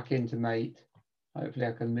can go back into mate. Hopefully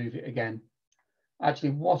I can move it again.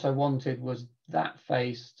 Actually, what I wanted was that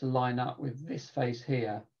face to line up with this face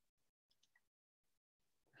here.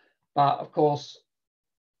 But of course,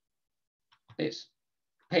 it's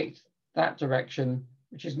picked that direction,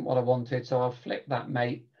 which isn't what I wanted. So I'll flip that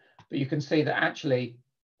mate. But you can see that actually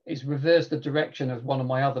it's reversed the direction of one of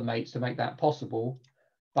my other mates to make that possible.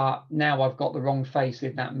 But now I've got the wrong face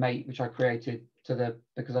in that mate, which I created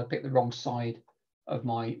because I picked the wrong side of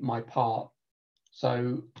my part.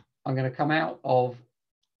 So I'm going to come out of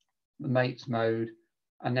the mates mode,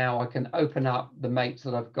 and now I can open up the mates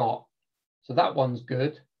that I've got. So that one's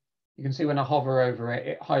good. You can see when I hover over it,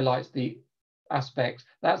 it highlights the aspects.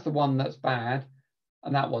 That's the one that's bad,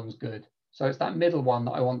 and that one's good. So it's that middle one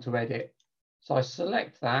that I want to edit. So I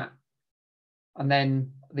select that, and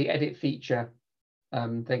then the edit feature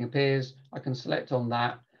thing appears. I can select on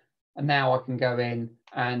that, and now I can go in,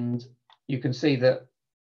 and you can see that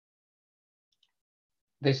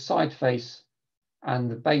this side face and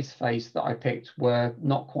the base face that I picked were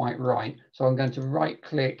not quite right. So I'm going to right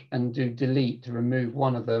click and do delete to remove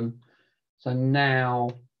one of them. So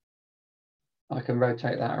now I can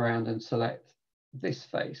rotate that around and select this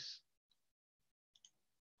face.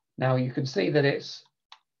 Now you can see that it's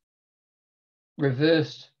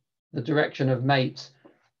reversed the direction of mates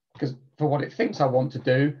because for what it thinks I want to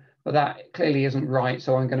do, but that clearly isn't right.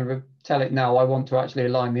 So I'm going to tell it no, I want to actually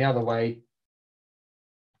align the other way.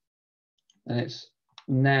 And it's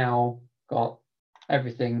now got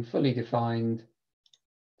everything fully defined.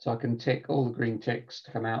 So I can tick all the green ticks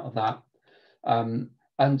to come out of that.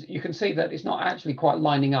 And you can see that it's not actually quite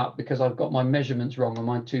lining up because I've got my measurements wrong on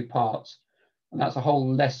my two parts. And that's a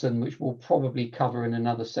whole lesson which we'll probably cover in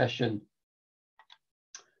another session.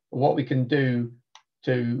 But what we can do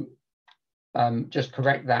to just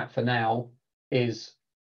correct that for now is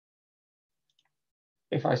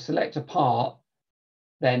if I select a part,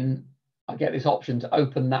 then I get this option to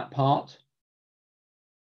open that part.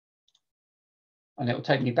 And it will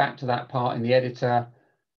take me back to that part in the editor.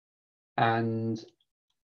 And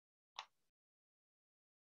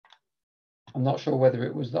I'm not sure whether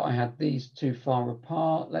it was that I had these too far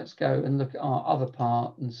apart. Let's go and look at our other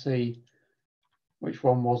part and see which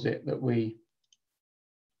one was it that we...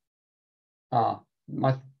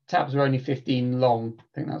 my tabs are only 15 long. I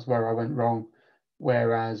think that's where I went wrong.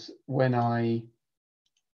 Whereas when I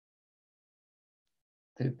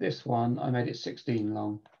did this one, I made it 16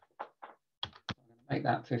 long. I'm going to make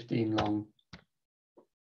that 15 long.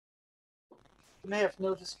 You may have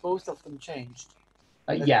noticed both of them changed.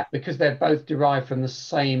 Yeah, because they're both derived from the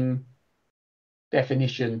same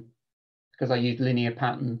definition, because I used linear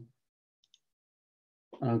pattern.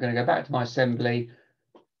 And I'm going to go back to my assembly,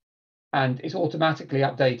 and it's automatically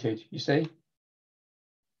updated, you see?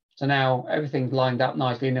 So now everything's lined up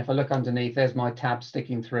nicely, and if I look underneath, there's my tab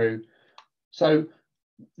sticking through. So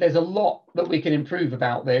there's a lot that we can improve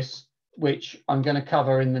about this, which I'm going to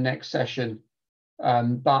cover in the next session.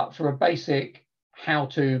 But for a basic how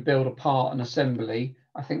to build a part and assembly,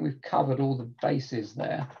 I think we've covered all the bases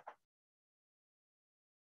there,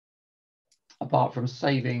 apart from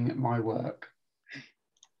saving my work.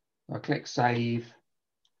 I click save.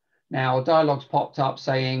 Now a dialog's popped up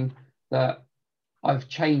saying that I've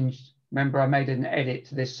changed. Remember, I made an edit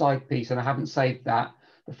to this side piece and I haven't saved that.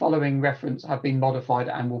 The following reference have been modified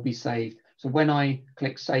and will be saved. So when I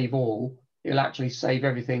click save all, it'll actually save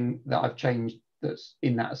everything that I've changed that's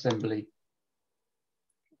in that assembly.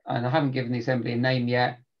 And I haven't given the assembly a name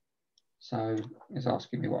yet. So it's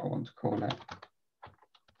asking me what I want to call it.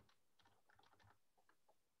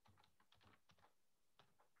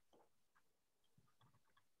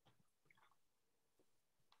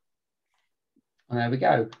 And there we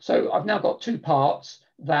go. So I've now got two parts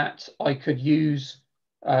that I could use,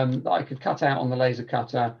 that I could cut out on the laser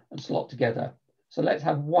cutter and slot together. So let's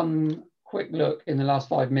have one quick look in the last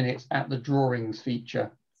 5 minutes at the drawings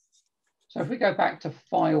feature. So if we go back to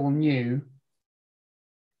File, New,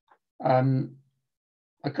 I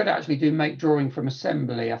could actually do Make Drawing from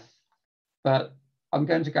Assembly, but I'm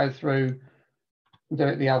going to go through and do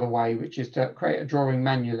it the other way, which is to create a drawing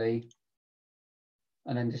manually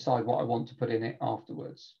and then decide what I want to put in it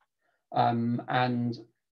afterwards. And an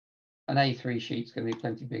A3 sheet's going to be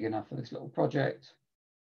plenty big enough for this little project.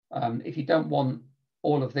 If you don't want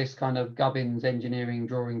all of this kind of gubbins, engineering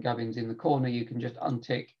drawing gubbins in the corner, you can just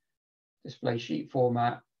untick display sheet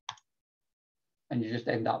format and you just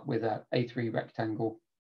end up with an A3 rectangle.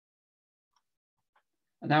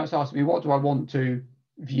 And now it's asking me, what do I want to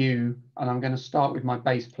view? And I'm going to start with my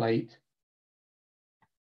base plate.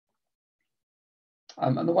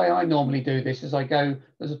 And the way I normally do this is I go,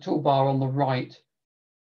 there's a toolbar on the right,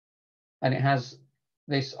 and it has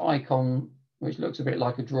this icon, which looks a bit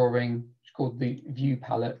like a drawing, which It's called the view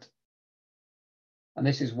palette. And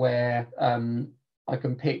this is where I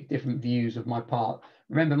can pick different views of my part.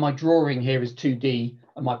 Remember, my drawing here is 2D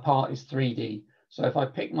and my part is 3D. So if I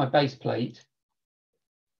pick my base plate,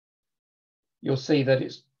 you'll see that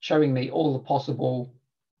it's showing me all the possible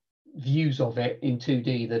views of it in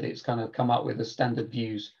 2D that it's kind of come up with as standard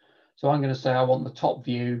views. So I'm going to say I want the top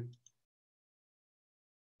view,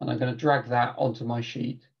 and I'm going to drag that onto my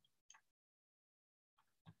sheet.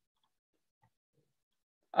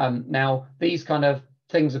 Now, these kind of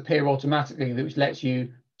things appear automatically, which lets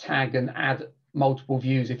you tag and add multiple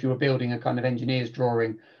views if you were building a kind of engineer's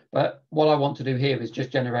drawing. But what I want to do here is just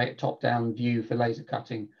generate a top-down view for laser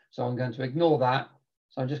cutting. So I'm going to ignore that.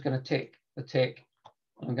 So I'm just going to tick the tick.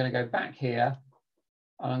 I'm going to go back here,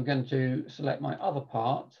 and I'm going to select my other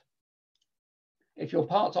part. If your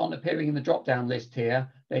parts aren't appearing in the drop-down list here,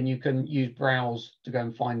 then you can use browse to go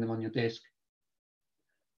and find them on your disk.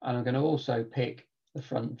 And I'm going to also pick the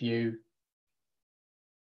front view,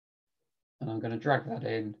 and I'm going to drag that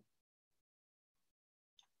in.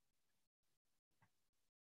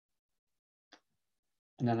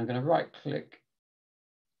 And then I'm going to right click.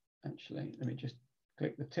 Actually, let me just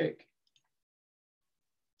click the tick.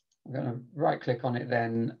 I'm going to right click on it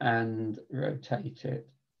then and rotate it,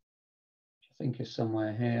 which I think is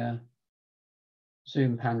somewhere here.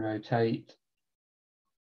 Zoom, pan, rotate,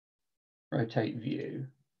 rotate view.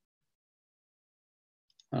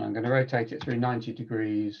 And I'm going to rotate it through 90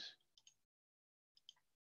 degrees.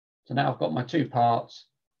 So now I've got my two parts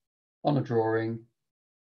on a drawing,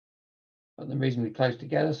 put them reasonably close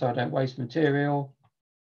together so I don't waste material.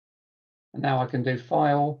 And now I can do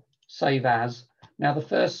File, Save As. Now the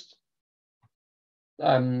first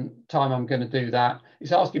time I'm going to do that,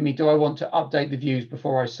 it's asking me, do I want to update the views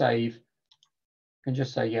before I save? I can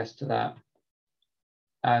just say yes to that.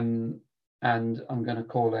 And I'm going to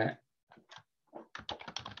call it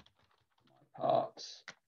parts.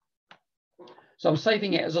 So I'm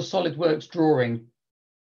saving it as a SolidWorks drawing.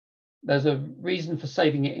 There's a reason for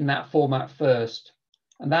saving it in that format first.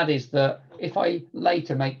 And that is that if I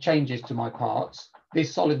later make changes to my parts,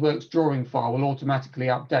 this SolidWorks drawing file will automatically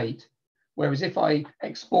update. Whereas if I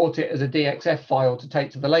export it as a DXF file to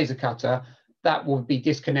take to the laser cutter, that will be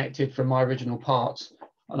disconnected from my original parts.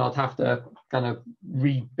 And I'd have to kind of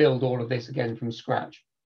rebuild all of this again from scratch.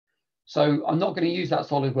 So I'm not going to use that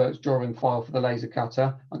SolidWorks drawing file for the laser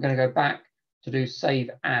cutter. I'm going to go back to do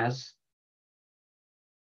Save As.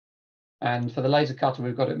 And for the laser cutter,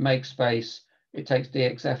 we've got it make space. It takes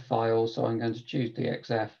DXF files, so I'm going to choose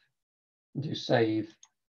DXF and do Save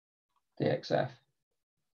DXF.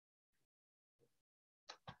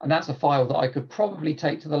 And that's a file that I could probably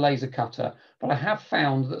take to the laser cutter, but I have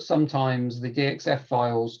found that sometimes the DXF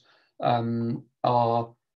files are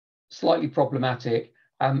slightly problematic.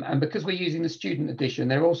 And because we're using the student edition,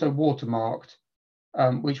 they're also watermarked,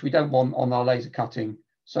 which we don't want on our laser cutting.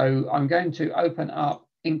 So I'm going to open up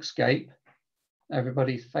Inkscape,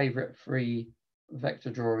 everybody's favorite free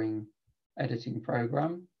vector drawing editing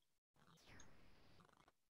program.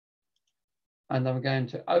 And I'm going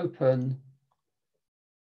to open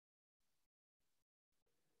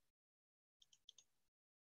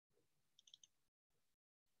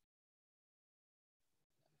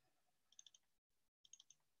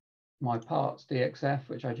my parts DXF,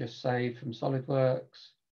 which I just saved from SolidWorks.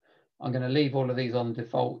 I'm going to leave all of these on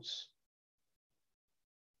defaults.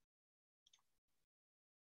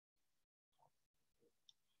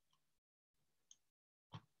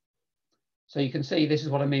 So you can see this is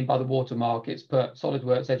what I mean by the watermark. It's put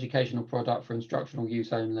SolidWorks educational product for instructional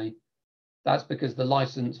use only. That's because the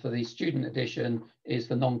license for the student edition is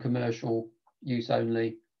for non-commercial use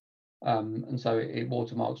only. And so it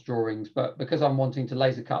watermarks drawings. But because I'm wanting to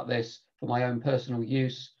laser cut this for my own personal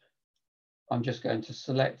use, I'm just going to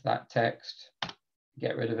select that text,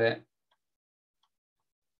 get rid of it.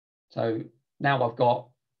 So now I've got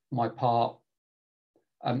my part.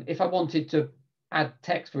 If I wanted to add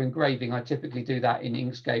text for engraving, I typically do that in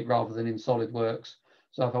Inkscape rather than in SolidWorks.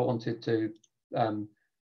 So if I wanted to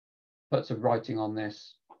put some writing on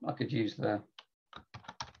this, I could use the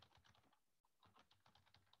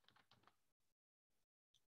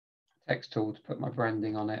text tool to put my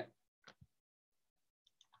branding on it.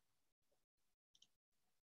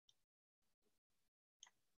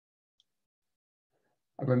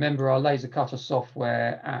 And remember, our laser cutter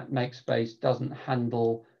software at MakeSpace doesn't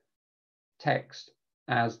handle text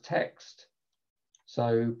as text.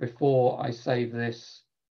 So before I save this,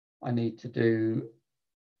 I need to do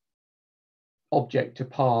object to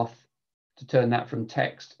path to turn that from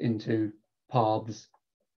text into paths.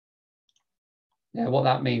 Yeah, what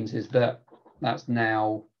that means is that that's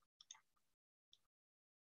now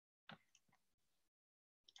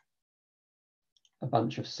a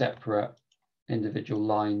bunch of separate individual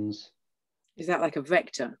lines. Is that like a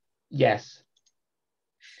vector? Yes.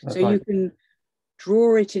 So you can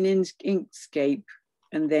draw it in Inkscape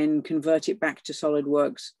and then convert it back to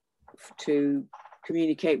SolidWorks to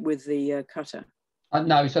communicate with the cutter.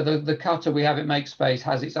 No, so the cutter we have at MakeSpace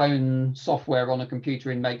has its own software on a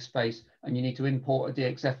computer in MakeSpace, and you need to import a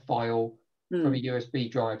DXF file from a USB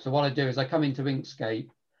drive. So what I do is I come into Inkscape.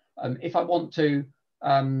 If I want to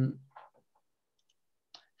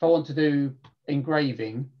do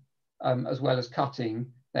engraving as well as cutting,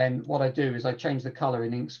 then what I do is I change the color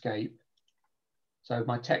in Inkscape. So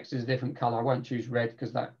my text is a different color. I won't choose red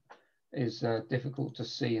because that is difficult to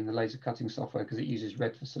see in the laser cutting software because it uses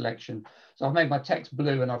red for selection. So I've made my text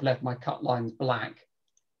blue and I've left my cut lines black.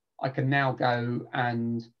 I can now go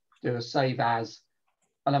and do a save as,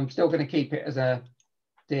 and I'm still going to keep it as a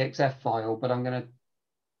DXF file, but I'm going to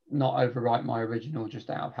not overwrite my original just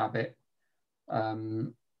out of habit.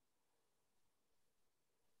 And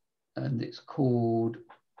it's called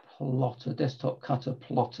Plotter, Desktop Cutter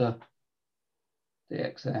Plotter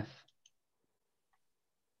DXF.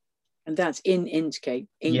 And that's in Inkscape.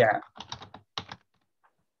 Yeah.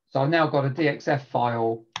 So I've now got a DXF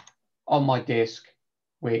file on my disk,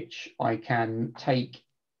 which I can take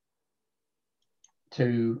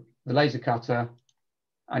to the laser cutter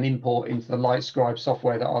and import into the LightScribe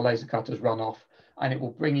software that our laser cutters run off. And it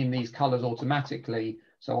will bring in these colors automatically.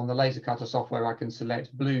 So on the laser cutter software, I can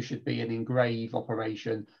select blue should be an engrave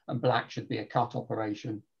operation and black should be a cut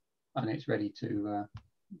operation. And it's ready to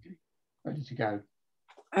go.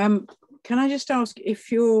 Can I just ask if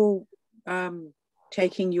you're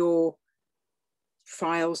taking your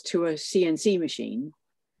files to a CNC machine,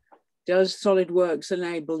 does SolidWorks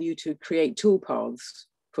enable you to create toolpaths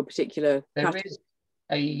for particular There is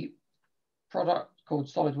a product called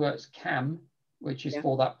SolidWorks CAM, which is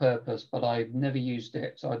for that purpose, but I've never used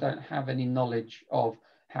it. So I don't have any knowledge of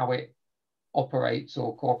how it operates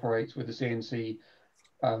or cooperates with the CNC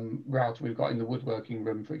router we've got in the woodworking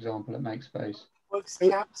room, for example, at MakeSpace. Works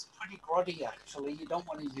CAM's pretty grotty, actually. You don't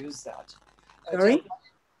want to use that. Sorry? So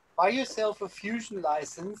buy yourself a Fusion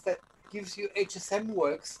license that gives you HSM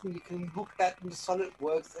Works, and you can hook that into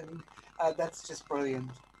SolidWorks, and that's just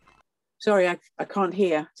brilliant. Sorry, I can't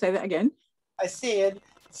hear. Say that again. I said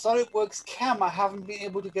SolidWorks CAM, I haven't been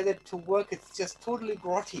able to get it to work. It's just totally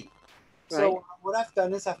grotty. Right. So what I've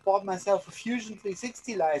done is I've bought myself a Fusion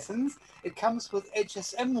 360 license. It comes with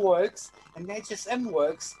HSM Works, and HSM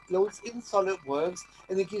Works loads in SolidWorks,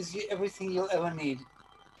 and it gives you everything you'll ever need.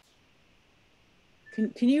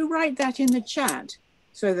 Can you write that in the chat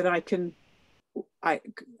so that I can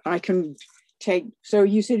take, so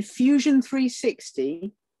you said Fusion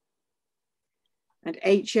 360 and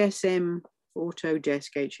HSM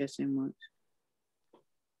Autodesk HSM Works.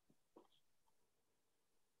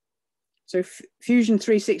 So Fusion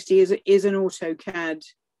 360 is an AutoCAD.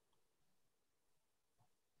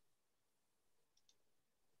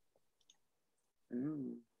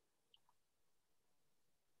 Oh.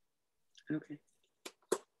 Okay.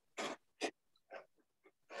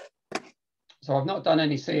 So I've not done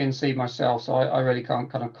any CNC myself, so I really can't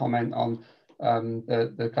kind of comment on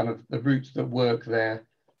the kind of the routes that work there.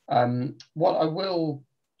 What I will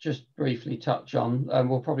just briefly touch on, and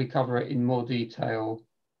we'll probably cover it in more detail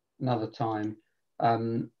another time. A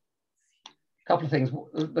couple of things.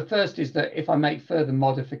 The first is that if I make further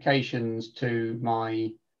modifications to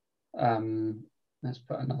my, let's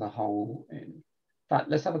put another hole in. In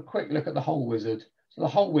fact, let's have a quick look at the hole wizard. So the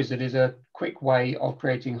hole wizard is a quick way of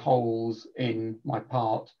creating holes in my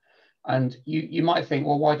part. And you might think,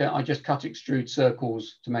 well, why don't I just cut extrude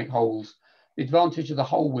circles to make holes? The advantage of the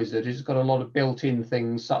hole wizard is it's got a lot of built-in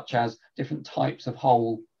things such as different types of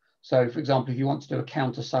hole. So for example, if you want to do a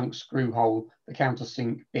countersunk screw hole, the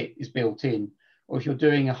countersink bit is built in. Or if you're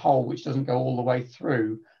doing a hole which doesn't go all the way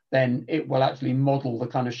through, then it will actually model the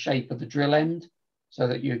kind of shape of the drill end so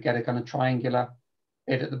that you get a kind of triangular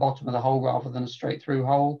bit at the bottom of the hole rather than a straight through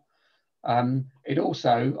hole. It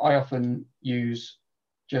also, I often use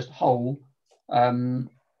just hole,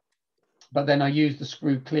 but then I use the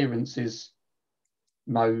screw clearances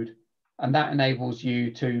mode, and that enables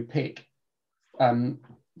you to pick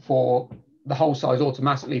for the hole size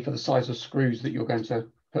automatically for the size of screws that you're going to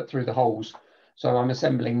put through the holes. So I'm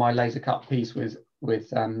assembling my laser cut piece with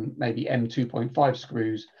maybe M2.5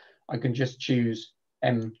 screws. I can just choose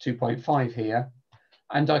M2.5 here,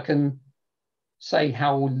 and I can say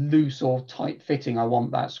how loose or tight fitting I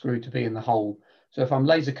want that screw to be in the hole. So if I'm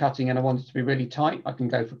laser cutting and I want it to be really tight, I can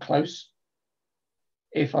go for close.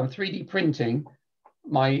 If I'm 3D printing,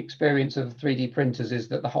 my experience of 3D printers is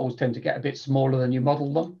that the holes tend to get a bit smaller than you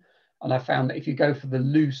model them. And I found that if you go for the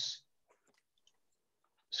loose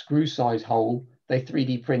screw size hole, they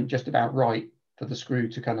 3D print just about right for the screw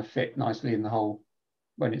to kind of fit nicely in the hole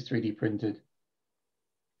when it's 3D printed.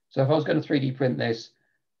 So if I was going to 3D print this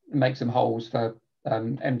and make some holes for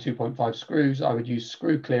M2.5 screws, I would use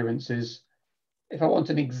screw clearances. If I want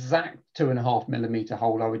an exact 2.5mm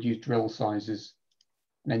hole, I would use drill sizes.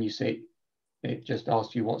 And then you see it just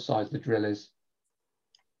asks you what size the drill is.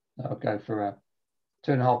 I'll go for a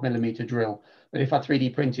 2.5mm drill. But if I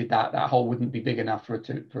 3D printed that, that hole wouldn't be big enough for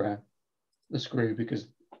the screw, because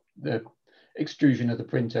the extrusion of the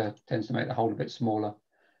printer tends to make the hole a bit smaller.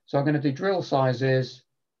 So I'm going to do drill sizes,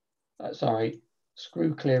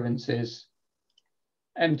 screw clearances,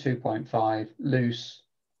 M2.5, loose.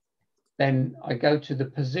 Then I go to the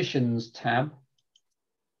positions tab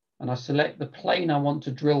and I select the plane I want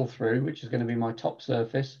to drill through, which is going to be my top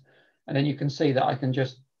surface. And then you can see that I can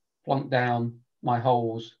just plonk down my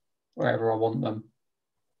holes wherever I want them.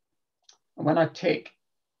 And when I tick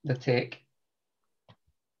the tick,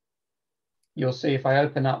 you'll see if I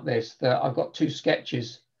open up this, that I've got two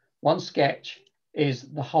sketches. One sketch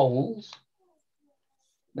is the holes,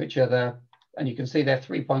 which are and you can see they're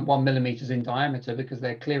 3.1mm in diameter because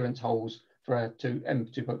they're clearance holes for a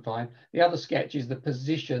M2.5. The other sketch is the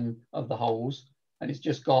position of the holes, and it's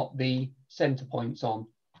just got the center points on.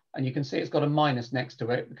 And you can see it's got a minus next to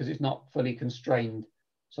it because it's not fully constrained.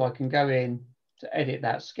 So I can go in to edit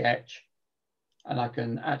that sketch and I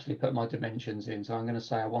can actually put my dimensions in. So I'm going to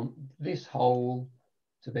say I want this hole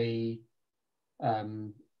to be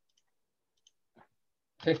 15mm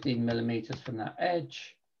from that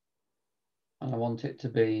edge. And I want it to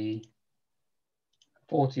be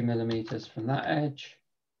 40mm from that edge.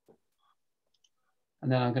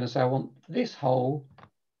 And then I'm going to say I want this hole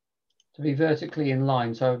to be vertically in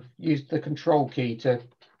line. So I've used the control key to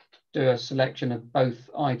do a selection of both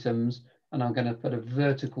items, and I'm going to put a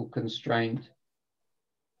vertical constraint.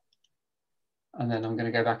 And then I'm going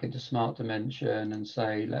to go back into Smart Dimension and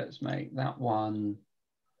say, let's make that one.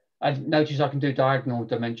 I notice I can do diagonal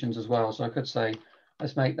dimensions as well. So I could say,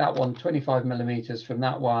 let's make that one 25mm from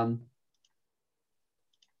that one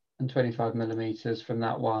and 25mm from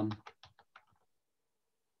that one.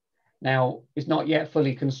 Now, it's not yet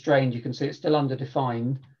fully constrained. You can see it's still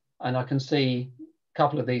underdefined, and I can see a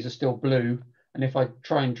couple of these are still blue. And if I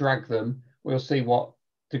try and drag them, we'll see what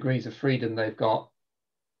degrees of freedom they've got.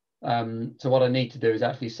 So what I need to do is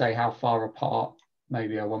actually say how far apart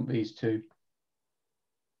maybe I want these two.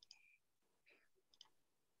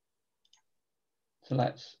 So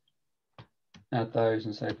let's add those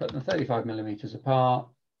and say put them 35mm apart.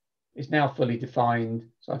 It's now fully defined,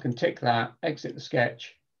 so I can tick that, exit the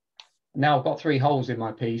sketch. Now I've got 3 holes in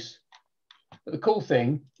my piece. But the cool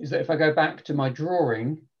thing is that if I go back to my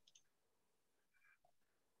drawing,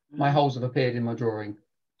 my holes have appeared in my drawing.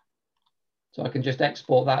 So I can just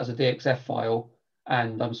export that as a DXF file,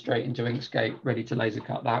 and I'm straight into Inkscape, ready to laser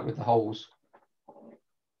cut that with the holes.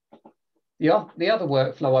 The other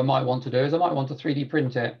workflow I might want to do is I might want to 3D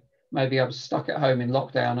print it. Maybe I was stuck at home in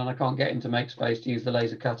lockdown and I can't get into MakeSpace to use the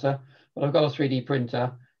laser cutter, but I've got a 3D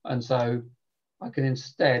printer, and so I can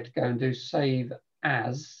instead go and do Save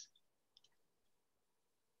As.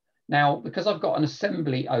 Now, because I've got an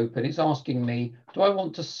assembly open, it's asking me, do I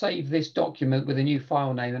want to save this document with a new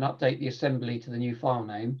file name and update the assembly to the new file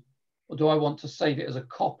name? Or do I want to save it as a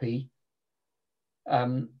copy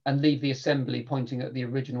and leave the assembly pointing at the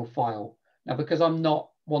original file? Now, because I'm not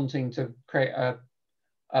wanting to create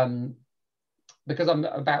because I'm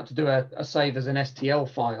about to do a save as an STL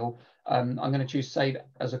file, I'm going to choose Save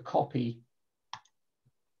as a Copy,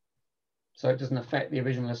 so it doesn't affect the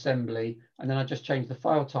original assembly. And then I just change the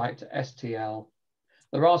file type to STL.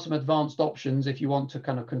 There are some advanced options if you want to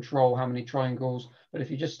kind of control how many triangles, but if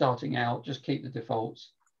you're just starting out, just keep the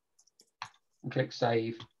defaults and click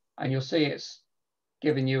Save. And you'll see it's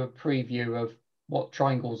giving you a preview of what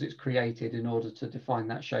triangles it's created in order to define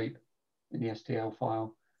that shape in the STL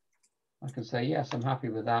file. I can say, yes, I'm happy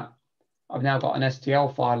with that. I've now got an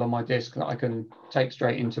STL file on my disk that I can take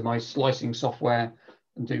straight into my slicing software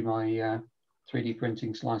and do my 3D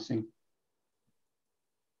printing slicing.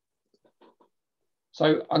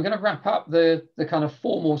 So I'm going to wrap up the kind of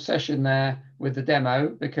formal session there with the demo,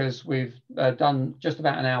 because we've done just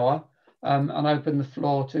about an hour, and open the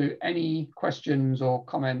floor to any questions or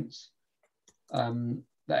comments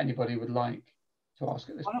that anybody would like to ask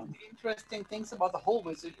at this point. One of the interesting things about the hole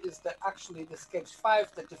wizard is that actually the sketch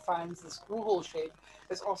 5 that defines the screw hole shape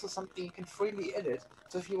is also something you can freely edit.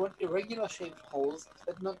 So if you want irregular shaped holes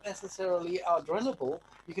that not necessarily are drillable,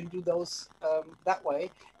 you can do those that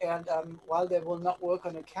way. And while they will not work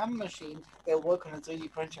on a CAM machine, they'll work on a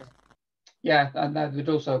 3D printer. Yeah, and that would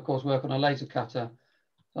also, of course, work on a laser cutter.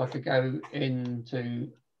 So I could go in to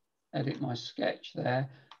edit my sketch there.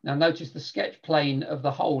 Now notice the sketch plane of the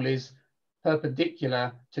hole is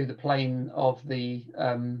perpendicular to the plane of the,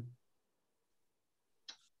 and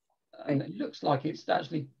it looks like it's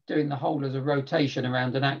actually doing the hole as a rotation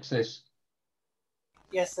around an axis.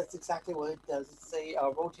 Yes, that's exactly what it does. It's a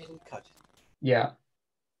rotating cut. Yeah.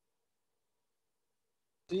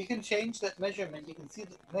 So you can change that measurement. You can see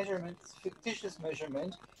the measurement is fictitious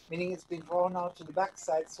measurement, meaning it's been drawn out to the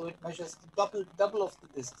backside, so it measures the double of the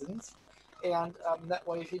distance. And that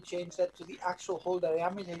way, if you change that to the actual hole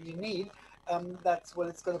diameter you need, that's what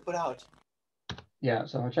it's going to put out. Yeah,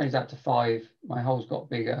 so I changed that to 5. My hole's got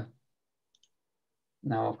bigger.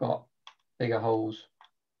 Now I've got bigger holes.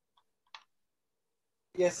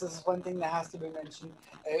 Yes, this is one thing that has to be mentioned.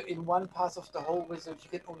 In one pass of the hole wizard, you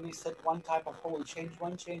can only set one type of hole. Change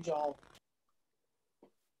one, change all.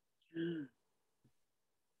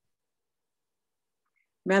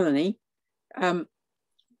 Melanie, I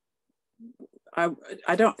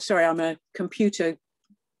don't, sorry, I'm a computer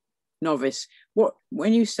novice.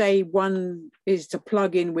 When you say one is to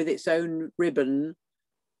plug in with its own ribbon?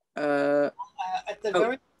 At the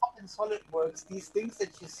very top in SolidWorks, these things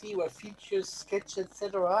that you see where features, sketch,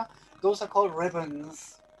 etc., those are called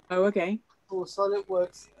ribbons. Oh, okay. So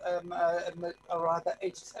SolidWorks, or rather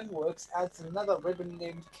HSM Works, adds another ribbon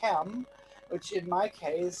named Cam, which in my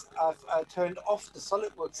case, I've turned off the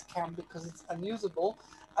SolidWorks Cam because it's unusable.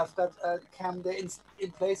 I've got a cam there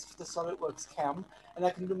in place of the SolidWorks Cam, and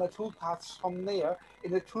I can do my toolpaths from there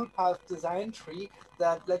in the toolpath design tree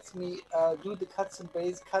that lets me do the cuts and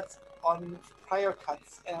base cuts on prior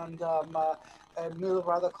cuts and mill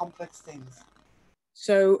rather complex things.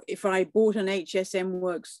 So if I bought an HSM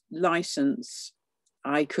Works license,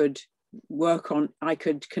 I could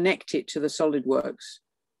connect it to the SolidWorks.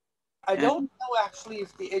 I don't know actually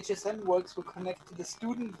if the HSM Works will connect to the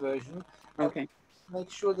student version. Okay. Make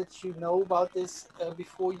sure that you know about this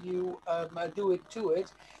before you do it to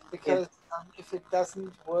it, because if it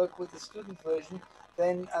doesn't work with the student version,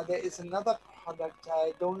 then there is another product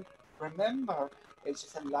I don't remember,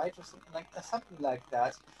 HSM Lite or something like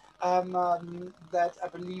that, that I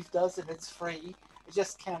believe does, if it's free. It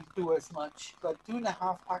just can't do as much, but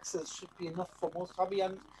 2.5 axes should be enough for most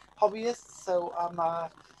hobbyists. So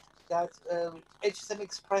that HSM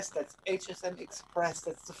Express, that's HSM Express,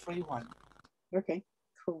 that's the free one. Okay,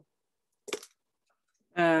 cool.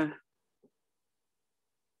 Right.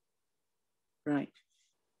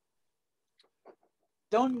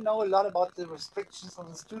 Don't know a lot about the restrictions on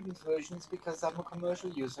the student versions because I'm a commercial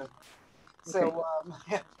user. So,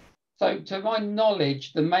 yeah. So to my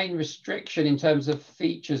knowledge, the main restriction in terms of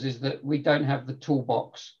features is that we don't have the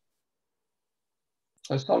toolbox.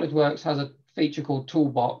 So SolidWorks has a feature called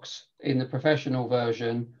Toolbox in the professional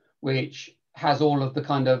version, which has all of the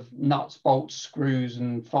kind of nuts, bolts, screws,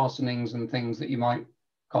 and fastenings and things that you might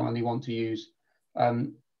commonly want to use.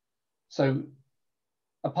 So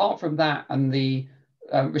apart from that and the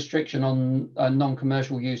restriction on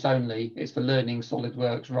non-commercial use only, it's for learning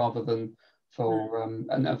SolidWorks rather than for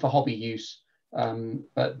and for hobby use,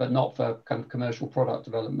 but not for kind of commercial product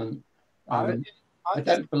development. I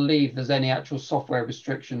don't believe there's any actual software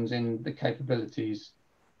restrictions in the capabilities.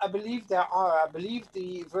 I believe there are. I believe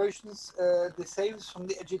the versions, the saves from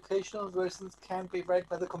the educational versions can't be read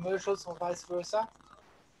by the commercials or vice versa.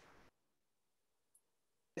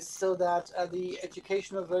 So that the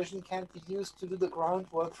educational version can't be used to do the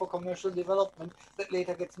groundwork for commercial development that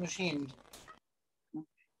later gets machined.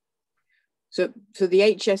 So the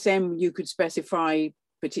HSM, you could specify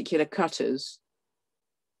particular cutters.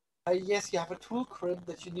 Yes, you have a tool crib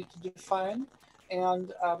that you need to define,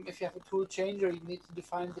 and if you have a tool changer, you need to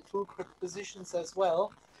define the tool crib positions as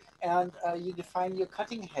well, and you define your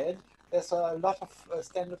cutting head. There's a lot of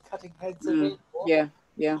standard cutting heads available. Yeah,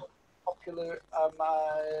 yeah. Popular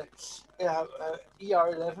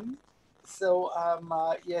ER11. So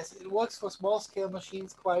yes, it works for small scale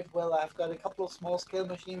machines quite well. I've got a couple of small scale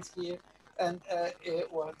machines here, and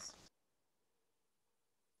it works.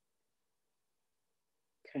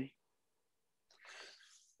 Okay.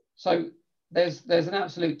 So there's an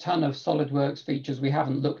absolute ton of SolidWorks features we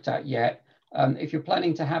haven't looked at yet. If you're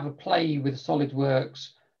planning to have a play with SolidWorks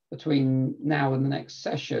between now and the next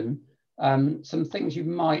session, some things you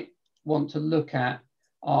might want to look at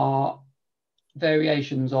are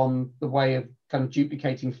variations on the way of kind of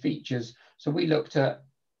duplicating features. So we looked at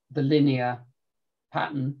the linear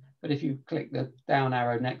pattern, but if you click the down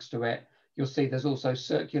arrow next to it, you'll see there's also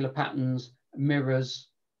circular patterns, mirrors,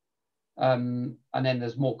 and then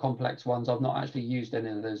there's more complex ones. I've not actually used any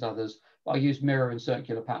of those others, but I use mirror and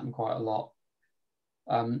circular pattern quite a lot.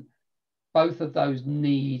 Both of those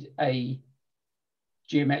need a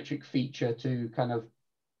geometric feature to kind of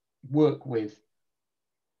work with.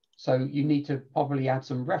 So you need to probably add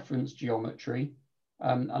some reference geometry.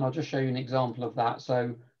 And I'll just show you an example of that.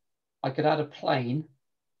 So I could add a plane.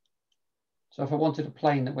 So if I wanted a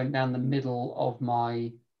plane that went down the middle of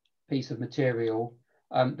my piece of material,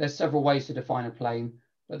 there's several ways to define a plane,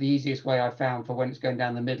 but the easiest way I found for when it's going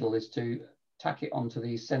down the middle is to tack it onto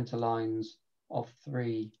these center lines of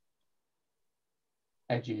 3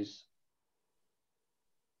 edges.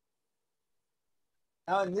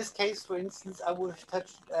 Now, in this case, for instance, I would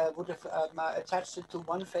have attached it to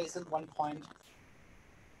one face and one point.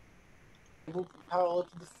 It would be parallel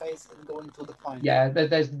to the face and go into the point. Yeah,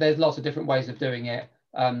 there's lots of different ways of doing it.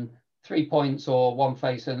 3 points or one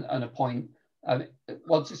face and a point.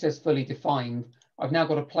 Once it says fully defined, I've now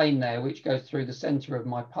got a plane there which goes through the center of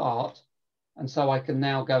my part. And so I can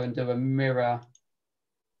now go and do a mirror,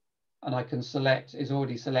 and I can select, it's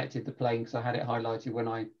already selected the plane because I had it highlighted when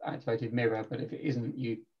I activated mirror, but if it isn't,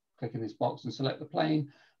 you click in this box and select the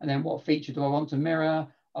plane. And then what feature do I want to mirror?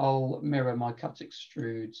 I'll mirror my cut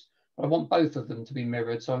extrudes. But I want both of them to be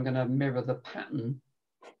mirrored, so I'm going to mirror the pattern,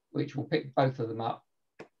 which will pick both of them up.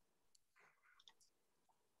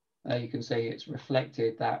 There you can see it's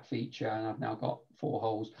reflected that feature, and I've now got 4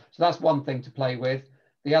 holes. So that's one thing to play with.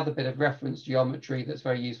 The other bit of reference geometry that's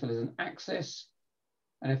very useful is an axis.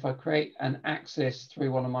 And if I create an axis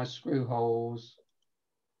through one of my screw holes,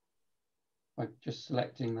 by just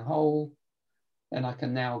selecting the hole, then I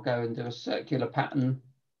can now go and do a circular pattern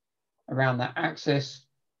around that axis.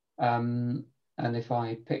 And if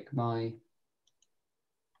I pick my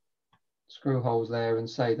screw holes there and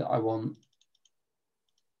say that I want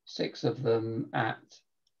 6 of them at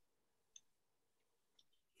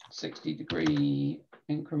 60-degree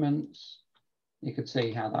increments, you can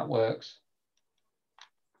see how that works.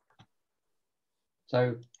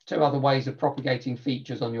 So 2 other ways of propagating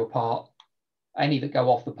features on your part. Any that go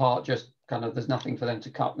off the part, just kind of, there's nothing for them to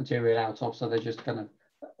cut material out of, so they just kind of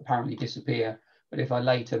apparently disappear. But if I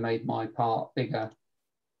later made my part bigger,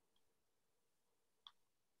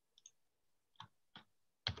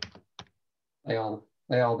 they are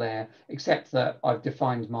there, except that I've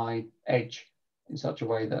defined my edge in such a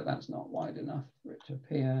way that that's not wide enough for it to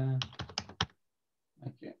appear.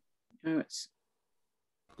 Okay. Oh, it's...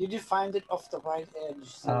 You defined it off the right edge.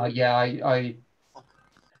 So Yeah,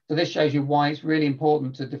 so this shows you why it's really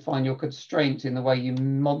important to define your constraints in the way you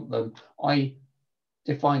mount them. I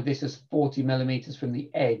defined this as 40 millimeters from the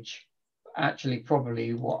edge. Actually,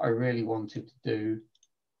 probably what I really wanted to do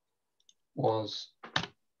was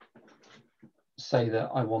say that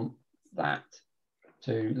I want that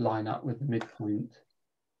to line up with the midpoint.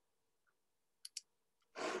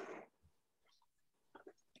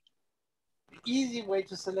 the easy way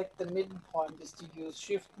to select the midpoint is to use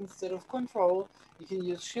Shift instead of Control. You can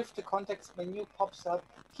use Shift, the context menu pops up.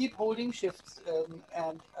 Keep holding Shift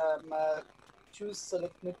and choose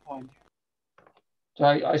Select Midpoint. So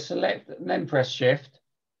I select and then press Shift.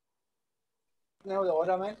 No, what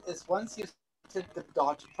I meant is once you select the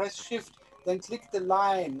dot, press Shift, then click the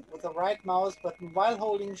line with the right mouse button while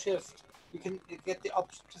holding Shift. You can get the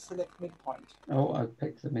option to select midpoint. Oh, I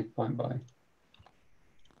picked the midpoint by.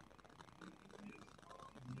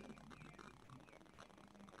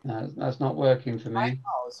 That's not working for me.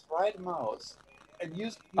 Right mouse, and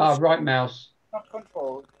use right mouse. Not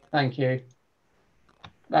Control. Thank you.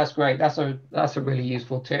 That's great. That's a really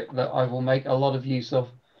useful tip that I will make a lot of use of.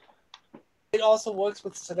 It also works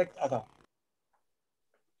with Select Other.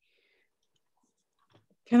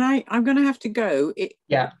 I'm going to have to go.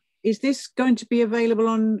 Yeah. Is this going to be available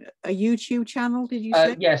on a YouTube channel, did you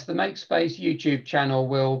say? Yes, the MakeSpace YouTube channel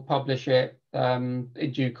will publish it in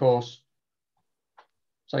due course.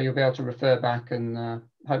 So you'll be able to refer back and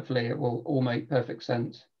hopefully it will all make perfect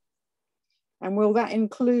sense. And will that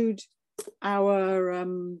include our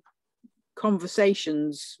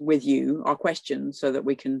conversations with you, our questions, so that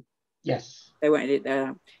we can... Yes. They won't edit that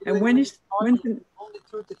out. And when is... Only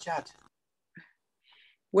through the chat.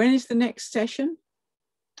 When is the next session?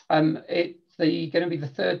 It's going to be the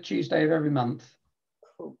third Tuesday of every month.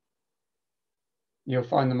 Cool. You'll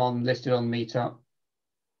find them listed on Meetup.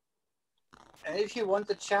 And if you want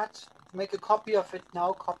the chat, make a copy of it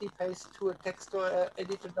now, copy paste to a text or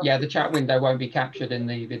editor document. Yeah, the chat window won't be captured in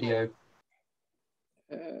the video.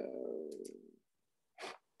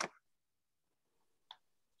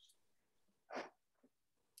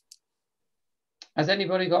 Has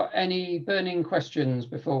anybody got any burning questions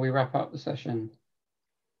before we wrap up the session?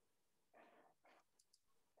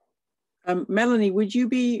 Melanie, would you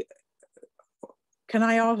be can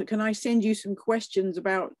I send you some questions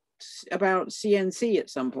about CNC at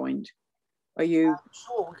some point? Are you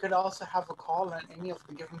sure? We could also have a call on any of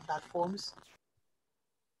the given platforms.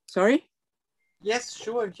 sorry? Yes,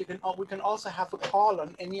 sure. And we can also have a call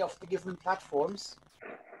on any of the given platforms.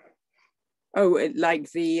 Oh,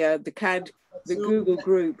 like the CAD, the Zoom, Google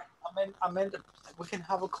group. I meant we can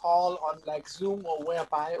have a call on like Zoom or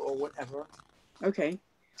Whereby or whatever. Okay.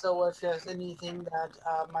 So if there's anything that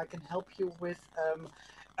I can help you with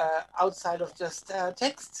outside of just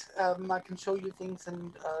text, I can show you things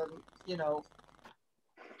and, you know.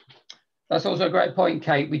 That's also a great point,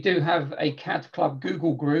 Kate. We do have a CAD Club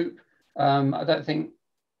Google group. I don't think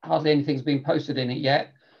hardly anything's been posted in it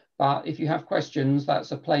yet, but if you have questions,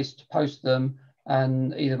 that's a place to post them,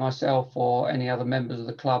 and either myself or any other members of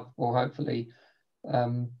the club will hopefully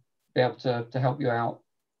be able to help you out.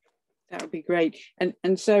 That would be great.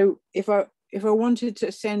 And so if I wanted to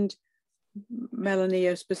send Melanie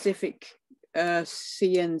a specific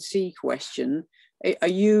CNC question,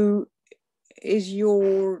 is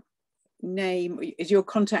your name, is your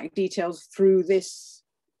contact details through this?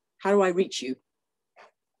 How do I reach you?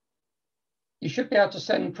 You should be able to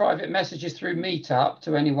send private messages through Meetup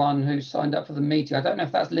to anyone who's signed up for the meeting. I don't know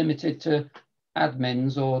if that's limited to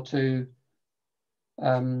admins or to,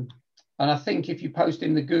 and I think if you post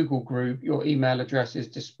in the Google group, your email address is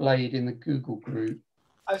displayed in the Google group.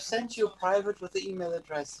 I've sent you a private with the email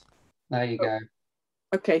address. There you go.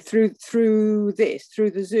 Okay, through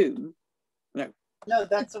the Zoom? No. No,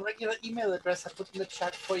 that's a regular email address I put in the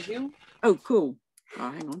chat for you. Oh, cool. Oh,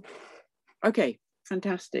 hang on. Okay,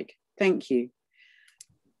 fantastic. Thank you.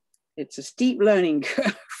 It's a steep learning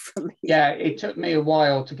curve for me. Yeah, it took me a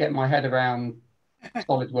while to get my head around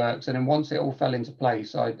Solidworks, and then once it all fell into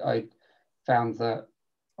place, I found that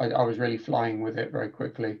I was really flying with it very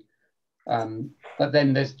quickly. But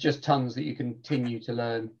then there's just tons that you continue to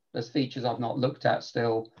learn. There's features I've not looked at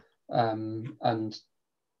still, and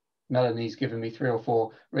Melanie's given me 3 or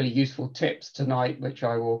 4 really useful tips tonight, which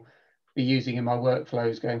I will be using in my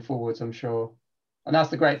workflows going forwards, I'm sure. And that's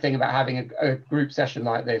the great thing about having a group session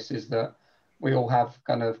like this, is that we all have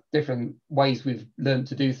kind of different ways we've learned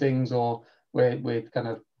to do things, or we kind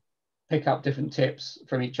of pick up different tips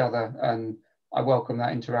from each other. And I welcome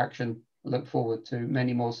that interaction. Look forward to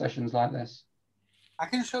many more sessions like this. I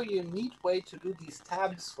can show you a neat way to do these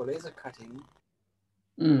tabs for laser cutting.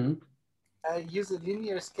 Use a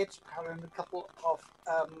linear sketch pattern, a couple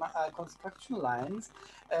of construction lines,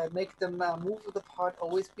 make them move with the part,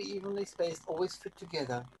 always be evenly spaced, always fit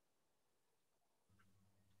together.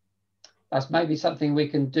 That's maybe something we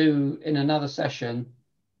can do in another session.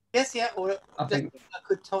 Yes, yeah, or I think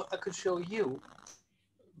I could show you.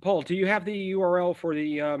 Paul, do you have the URL for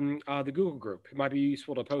the Google group? It might be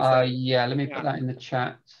useful to post that. Yeah, let me put that in the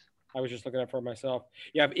chat. I was just looking at it for myself.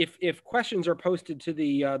 Yeah, if questions are posted to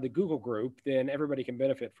the Google group, then everybody can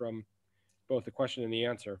benefit from both the question and the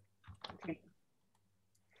answer. Okay.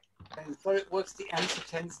 And Solidworks, the answer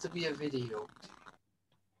tends to be a video.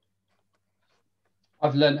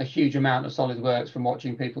 I've learned a huge amount of SolidWorks from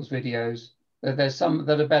watching people's videos. There's some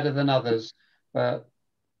that are better than others, but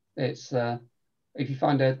it's if you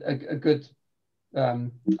find a good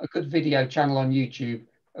video channel on YouTube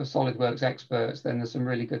of SolidWorks experts, then there's some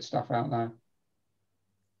really good stuff out there.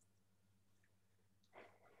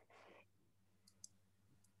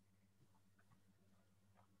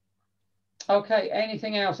 Okay,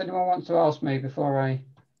 anything else anyone wants to ask me before I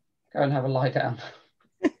go and have a lie down?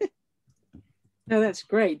 No, that's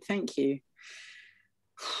great. Thank you.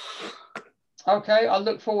 Okay, I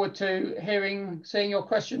look forward to seeing your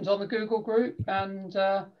questions on the Google group, and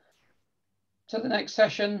to the next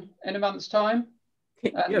session in a month's time.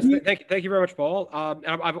 Yes, thank you very much, Paul.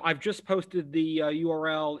 I've just posted the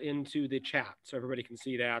URL into the chat, so everybody can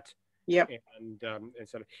see that. Yep. And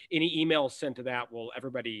so any emails sent to that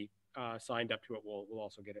everybody signed up to it will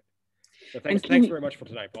also get it. So thanks very much for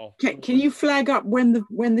tonight, Paul. Can you flag up when the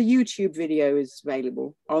YouTube video is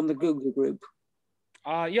available on the Google group?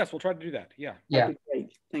 Yes, we'll try to do that. Yeah. Yeah. That'd be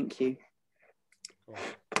great. Thank you. Cool.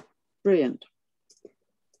 Brilliant.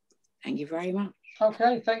 Thank you very much.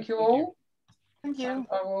 Okay, thank you all. Thank you.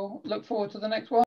 I will look forward to the next one.